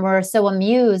 and we're so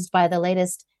amused by the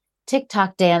latest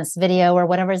TikTok dance video or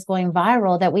whatever is going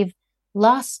viral that we've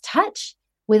lost touch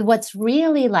with what's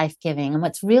really life-giving and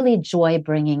what's really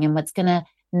joy-bringing and what's going to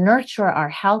nurture our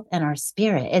health and our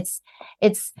spirit.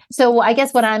 It's so I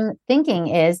guess what I'm thinking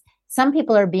is some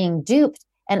people are being duped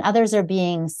and others are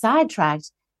being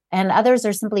sidetracked and others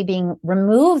are simply being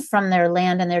removed from their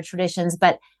land and their traditions.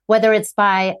 But whether it's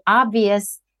by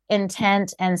obvious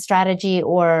intent and strategy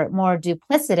or more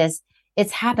duplicitous,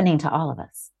 it's happening to all of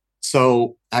us.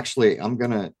 So actually,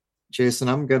 Jason,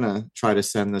 I'm going to try to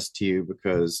send this to you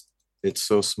because it's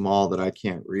so small that I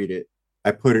can't read it.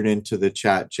 I put it into the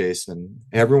chat, Jason.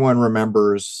 Everyone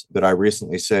remembers that I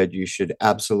recently said you should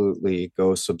absolutely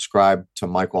go subscribe to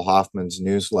Michael Hoffman's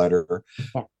newsletter.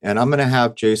 Yeah. And I'm going to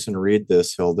have Jason read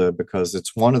this, Hilda, because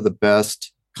it's one of the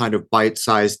best kind of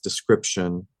bite-sized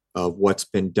description of what's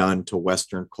been done to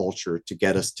Western culture to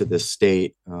get us to this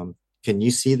state. Can you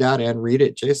see that and read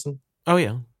it, Jason? Oh,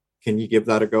 yeah. Can you give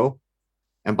that a go?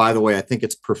 And by the way, I think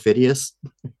it's perfidious,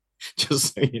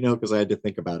 just so you know, because I had to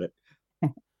think about it.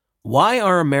 Why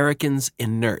are Americans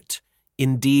inert,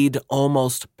 indeed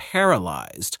almost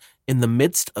paralyzed, in the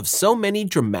midst of so many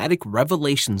dramatic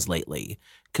revelations lately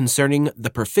concerning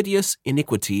the perfidious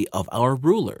iniquity of our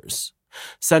rulers?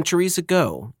 Centuries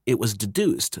ago, it was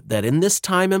deduced that in this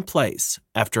time and place,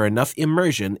 after enough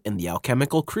immersion in the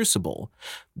alchemical crucible,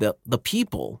 the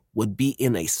people would be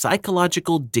in a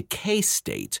psychological decay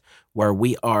state where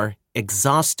we are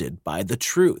exhausted by the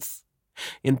truth.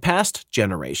 In past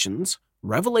generations,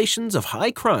 revelations of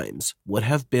high crimes would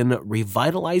have been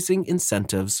revitalizing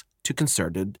incentives to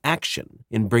concerted action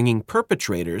in bringing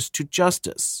perpetrators to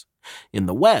justice. In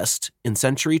the West, in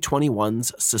Century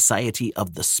 21's Society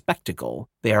of the Spectacle,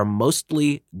 they are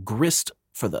mostly grist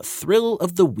for the thrill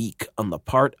of the week on the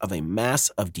part of a mass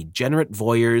of degenerate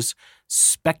voyeurs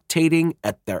spectating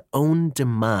at their own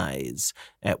demise,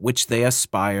 at which they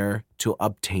aspire to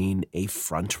obtain a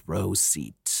front row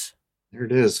seat. There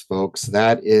it is, folks.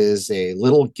 That is a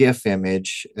little GIF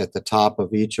image at the top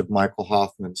of each of Michael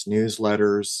Hoffman's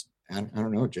newsletters. And I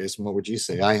don't know, Jason, what would you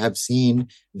say? I have seen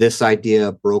this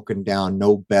idea broken down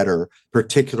no better,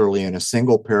 particularly in a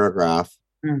single paragraph.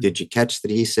 Did you catch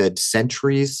that he said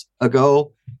centuries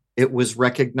ago it was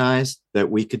recognized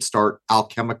that we could start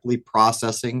alchemically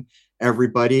processing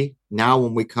everybody? Now,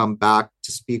 when we come back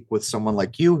to speak with someone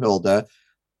like you, Hilda,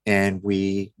 and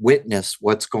we witness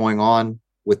what's going on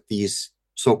with these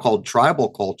so-called tribal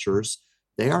cultures,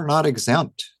 they are not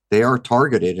exempt. They are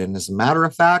targeted. And as a matter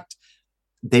of fact,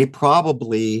 they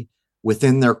probably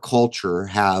within their culture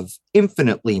have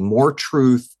infinitely more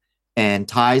truth and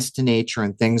ties to nature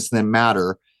and things that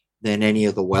matter than any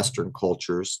of the Western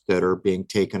cultures that are being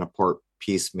taken apart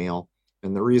piecemeal.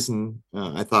 And the reason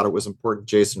I thought it was important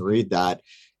Jason read that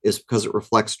is because it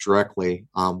reflects directly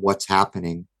on what's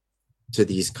happening to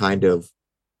these kind of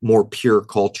more pure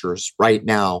cultures. Right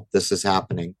now, this is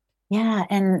happening. Yeah.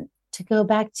 And to go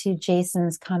back to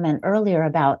Jason's comment earlier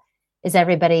about, is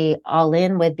everybody all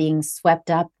in with being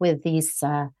swept up with these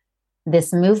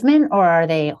this movement, or are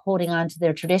they holding on to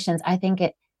their traditions? I think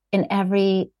in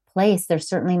every place, there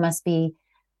certainly must be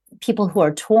people who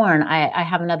are torn. I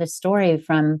have another story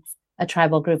from a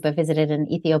tribal group I visited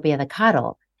in Ethiopia, the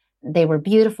Karo. They were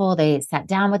beautiful. They sat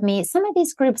down with me. Some of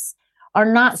these groups are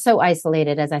not so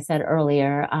isolated, as I said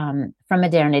earlier, from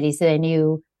modernity. So they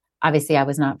knew, obviously, I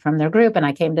was not from their group and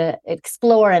I came to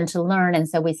explore and to learn. And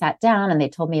so we sat down and they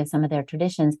told me of some of their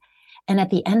traditions. And at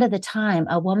the end of the time,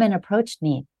 a woman approached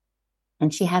me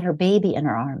and she had her baby in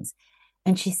her arms.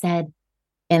 And she said,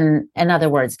 in other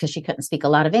words, because she couldn't speak a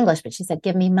lot of English, but she said,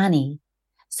 give me money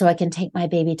so I can take my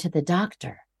baby to the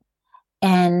doctor.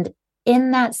 And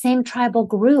in that same tribal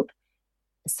group,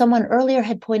 someone earlier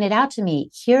had pointed out to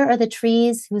me, here are the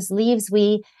trees whose leaves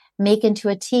we make into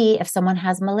a tea if someone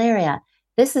has malaria.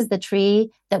 This is the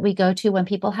tree that we go to when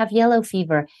people have yellow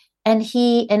fever. And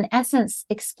he, in essence,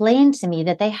 explained to me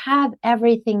that they have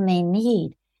everything they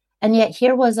need. And yet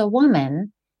here was a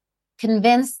woman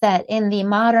convinced that in the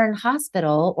modern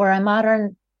hospital or a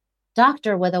modern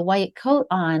doctor with a white coat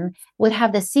on would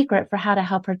have the secret for how to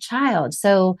help her child.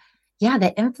 So yeah,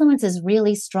 the influence is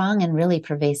really strong and really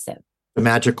pervasive. The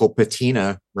magical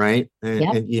patina, right?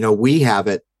 And you know, we have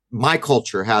it. My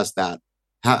culture has that.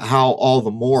 How all the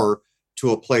more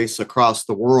to a place across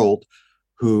the world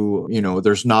who,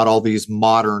 there's not all these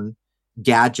modern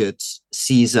gadgets,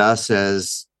 sees us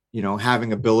as,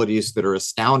 having abilities that are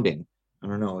astounding. I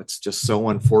don't know. It's just so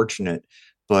unfortunate.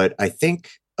 But I think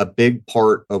a big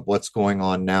part of what's going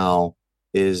on now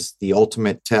is the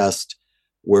ultimate test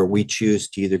where we choose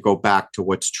to either go back to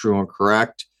what's true and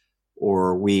correct,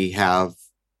 or we have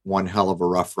one hell of a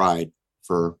rough ride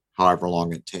for however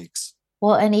long it takes.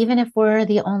 Well, and even if we're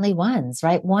the only ones,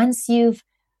 right? Once you've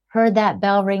heard that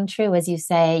bell ring true, as you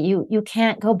say, you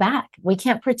can't go back. We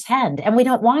can't pretend, and we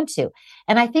don't want to.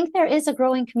 And I think there is a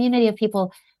growing community of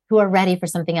people who are ready for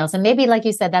something else. And maybe, like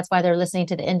you said, that's why they're listening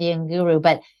to the Indian guru.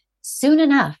 But soon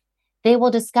enough, they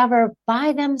will discover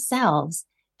by themselves,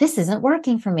 this isn't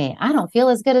working for me. I don't feel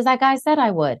as good as that guy said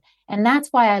I would. And that's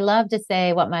why I love to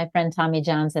say what my friend Tommy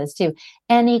John says too,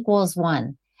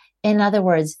 N=1. In other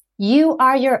words, you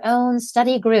are your own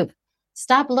study group.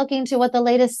 Stop looking to what the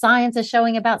latest science is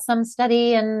showing about some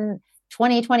study in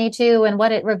 2022 and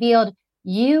what it revealed.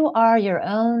 You are your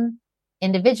own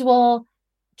individual,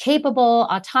 capable,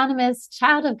 autonomous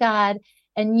child of God,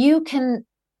 and you can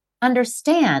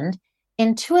understand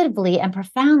intuitively and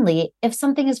profoundly if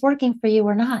something is working for you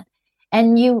or not.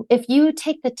 And if you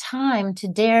take the time to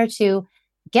dare to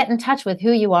get in touch with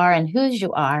who you are and whose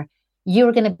you are,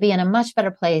 you're going to be in a much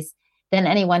better place than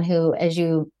anyone who, as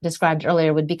you described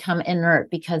earlier, would become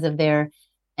inert because of their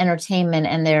entertainment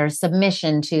and their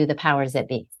submission to the powers that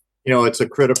be. It's a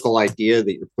critical idea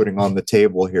that you're putting on the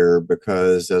table here,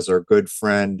 because as our good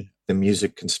friend, the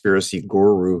music conspiracy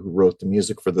guru who wrote the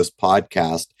music for this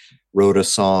podcast, wrote a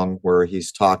song where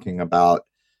he's talking about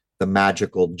the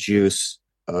magical juice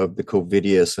of the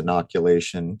Covidius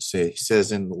inoculation. So he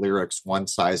says in the lyrics, one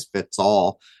size fits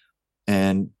all.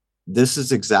 And this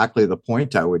is exactly the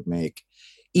point I would make.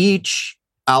 Each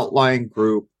outlying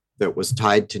group that was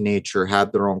tied to nature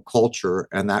had their own culture,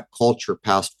 and that culture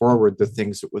passed forward the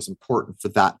things that was important for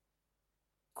that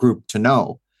group to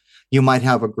know. You might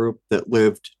have a group that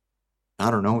lived,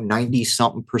 90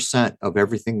 something % of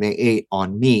everything they ate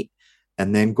on meat,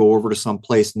 and then go over to some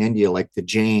place in India like the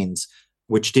Jains,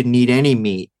 which didn't eat any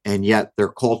meat, and yet their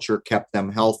culture kept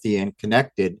them healthy and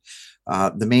connected.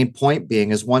 The main point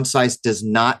being is one size does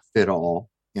not fit all.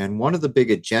 And one of the big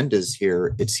agendas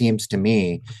here, it seems to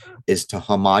me, is to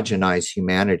homogenize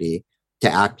humanity, to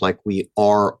act like we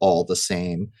are all the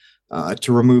same,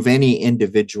 to remove any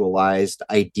individualized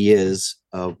ideas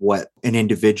of what an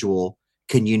individual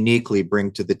can uniquely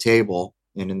bring to the table.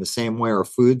 And in the same way our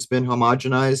food's been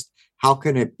homogenized, how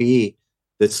can it be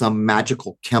that some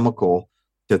magical chemical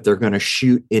that they're going to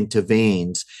shoot into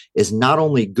veins is not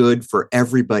only good for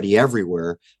everybody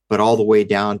everywhere, but all the way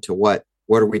down to what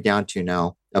are we down to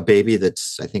now? A baby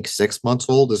that's, I think, 6 months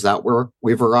old. Is that where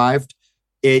we've arrived?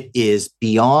 It is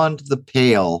beyond the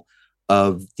pale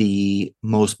of the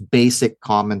most basic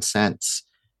common sense.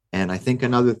 And I think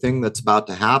another thing that's about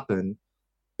to happen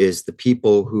is the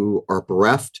people who are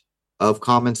bereft of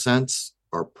common sense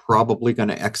are probably going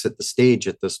to exit the stage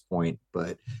at this point.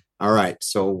 But all right,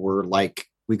 so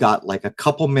we got like a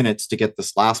couple minutes to get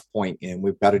this last point in.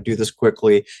 We've got to do this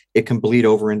quickly. It can bleed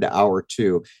over into hour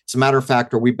 2. As a matter of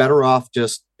fact, are we better off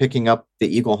just picking up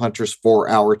the Eagle Hunters for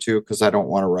hour 2? Because I don't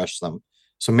want to rush them.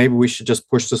 So maybe we should just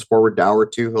push this forward to hour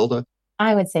 2, Hilda?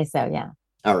 I would say so, yeah.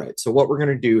 All right. So what we're going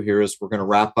to do here is we're going to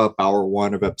wrap up hour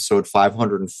 1 of episode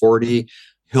 540.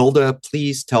 Hilda,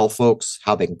 please tell folks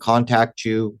how they can contact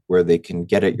you, where they can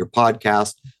get at your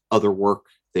podcast, other work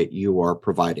that you are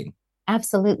providing.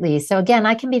 Absolutely. So again,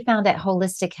 I can be found at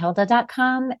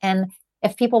holistichilda.com. And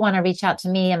if people want to reach out to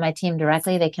me and my team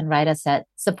directly, they can write us at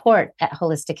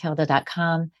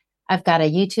support@holistichilda.com. I've got a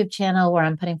YouTube channel where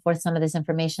I'm putting forth some of this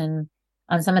information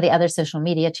on some of the other social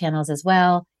media channels as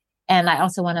well. And I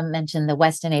also want to mention the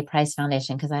Weston A. Price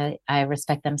Foundation, because I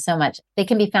respect them so much. They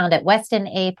can be found at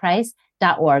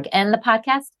westonaprice.org. And the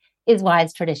podcast is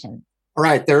Wise Tradition. All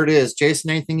right, there it is.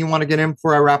 Jason, anything you want to get in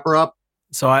before I wrap her up?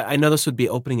 So I know this would be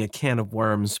opening a can of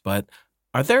worms, but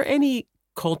are there any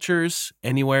cultures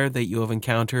anywhere that you have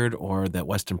encountered or that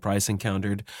Weston Price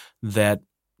encountered that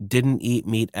didn't eat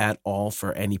meat at all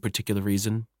for any particular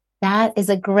reason? That is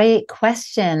a great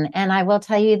question. And I will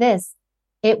tell you this.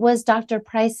 It was Dr.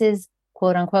 Price's,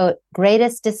 quote unquote,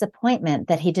 greatest disappointment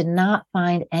that he did not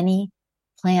find any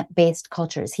plant-based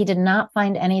cultures. He did not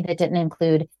find any that didn't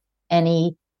include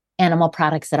any animal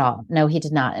products at all. No, he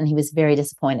did not. And he was very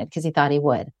disappointed because he thought he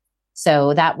would.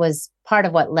 So that was part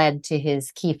of what led to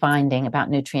his key finding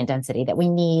about nutrient density, that we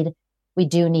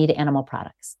do need animal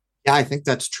products. Yeah, I think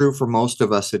that's true for most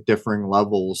of us at differing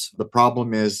levels. The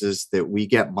problem is that we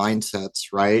get mindsets,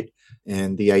 right?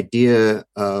 And the idea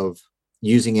of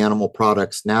using animal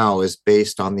products now is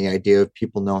based on the idea of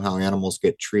people know how animals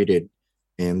get treated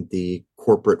in the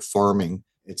corporate farming.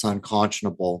 It's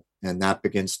unconscionable, and that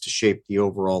begins to shape the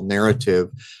overall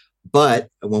narrative. But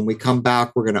when we come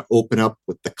back, we're going to open up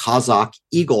with the Kazakh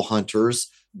eagle hunters,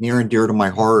 near and dear to my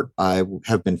heart. I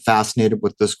have been fascinated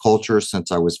with this culture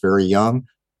since I was very young.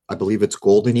 I believe it's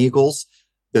golden eagles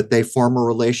that they form a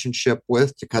relationship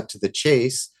with. To cut to the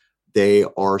chase, they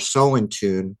are so in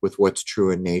tune with what's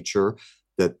true in nature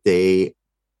that they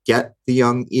get the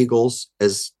young eagles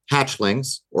as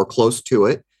hatchlings or close to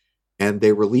it, and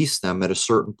they release them at a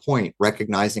certain point,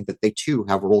 recognizing that they too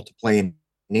have a role to play in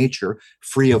nature,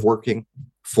 free of working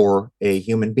for a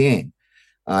human being.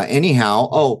 I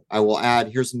will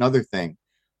add, here's another thing.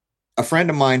 A friend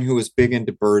of mine who was big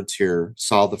into birds here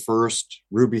saw the first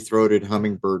ruby-throated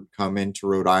hummingbird come into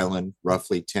Rhode Island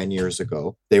roughly 10 years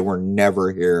ago. They were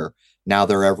never here. Now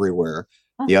they're everywhere.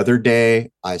 The other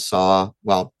day I saw,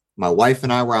 my wife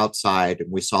and I were outside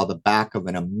and we saw the back of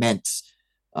an immense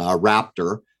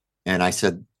raptor. And I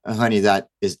said, honey, that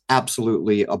is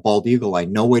absolutely a bald eagle. I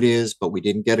know it is, but we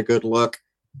didn't get a good look.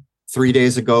 3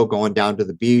 days ago, going down to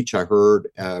the beach, I heard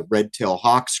a red-tailed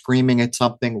hawk screaming at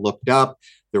something, looked up.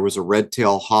 There was a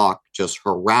red-tailed hawk just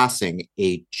harassing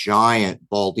a giant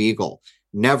bald eagle.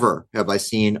 Never have I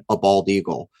seen a bald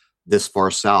eagle this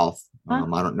far south. I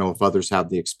don't know if others have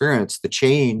the experience. The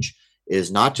change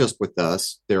is not just with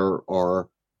us. There are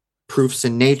proofs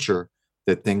in nature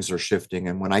that things are shifting.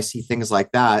 And when I see things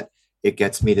like that, it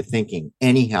gets me to thinking.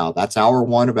 Anyhow, that's hour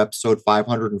one of episode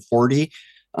 540.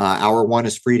 Hour one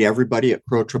is free to everybody at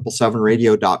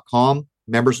crow777radio.com.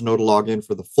 Members know to log in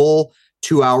for the full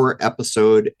 2-hour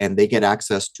episode, and they get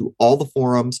access to all the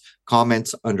forums,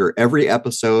 comments under every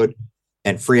episode,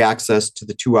 and free access to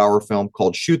the 2-hour film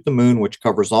called Shoot the Moon, which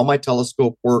covers all my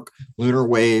telescope work, lunar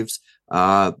waves,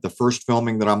 the first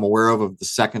filming that I'm aware of the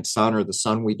second sun, or the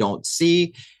sun we don't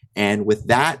see. And with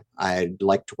that, I'd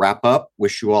like to wrap up.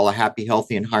 Wish you all a happy,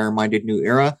 healthy, and higher-minded new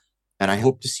era. And I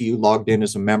hope to see you logged in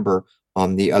as a member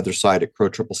on the other side at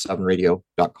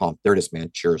crow777radio.com. There it is,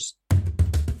 man. Cheers.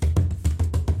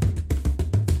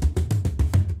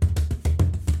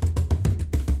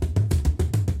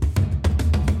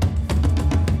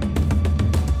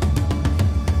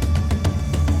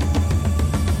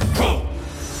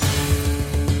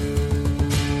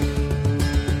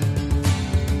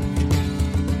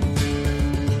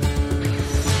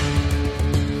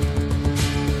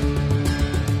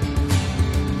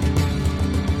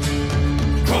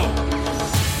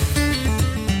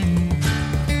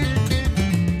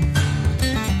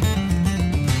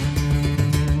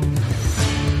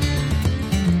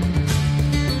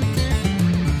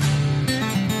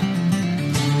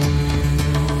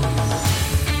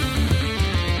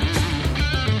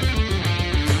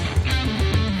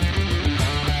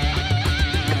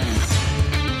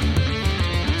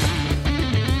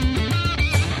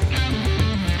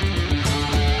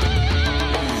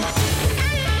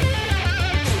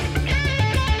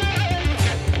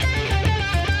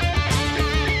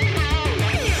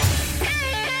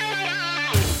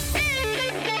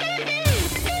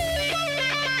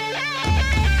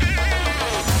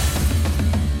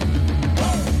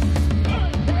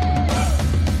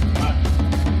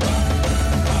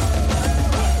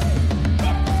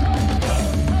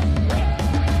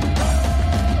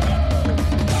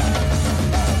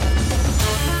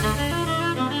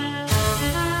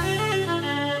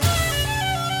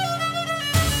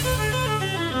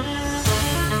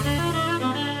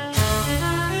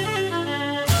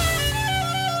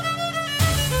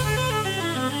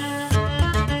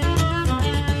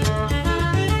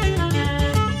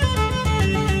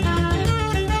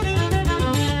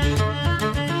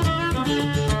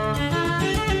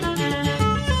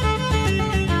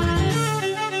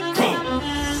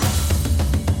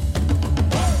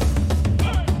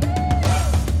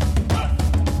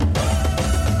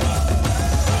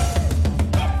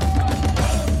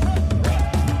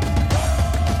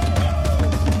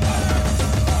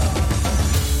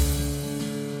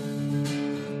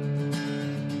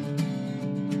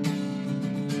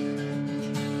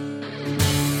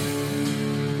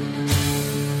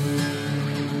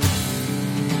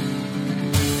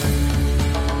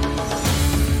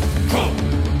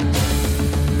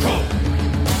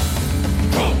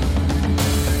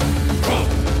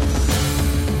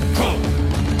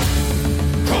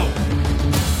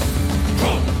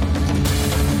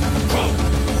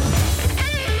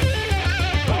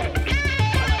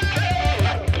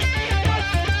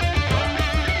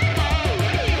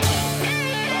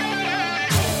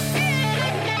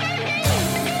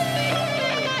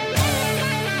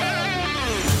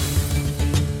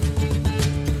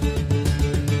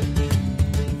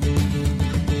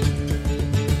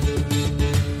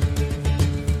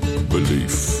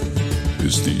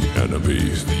 is the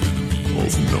enemy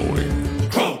of knowing.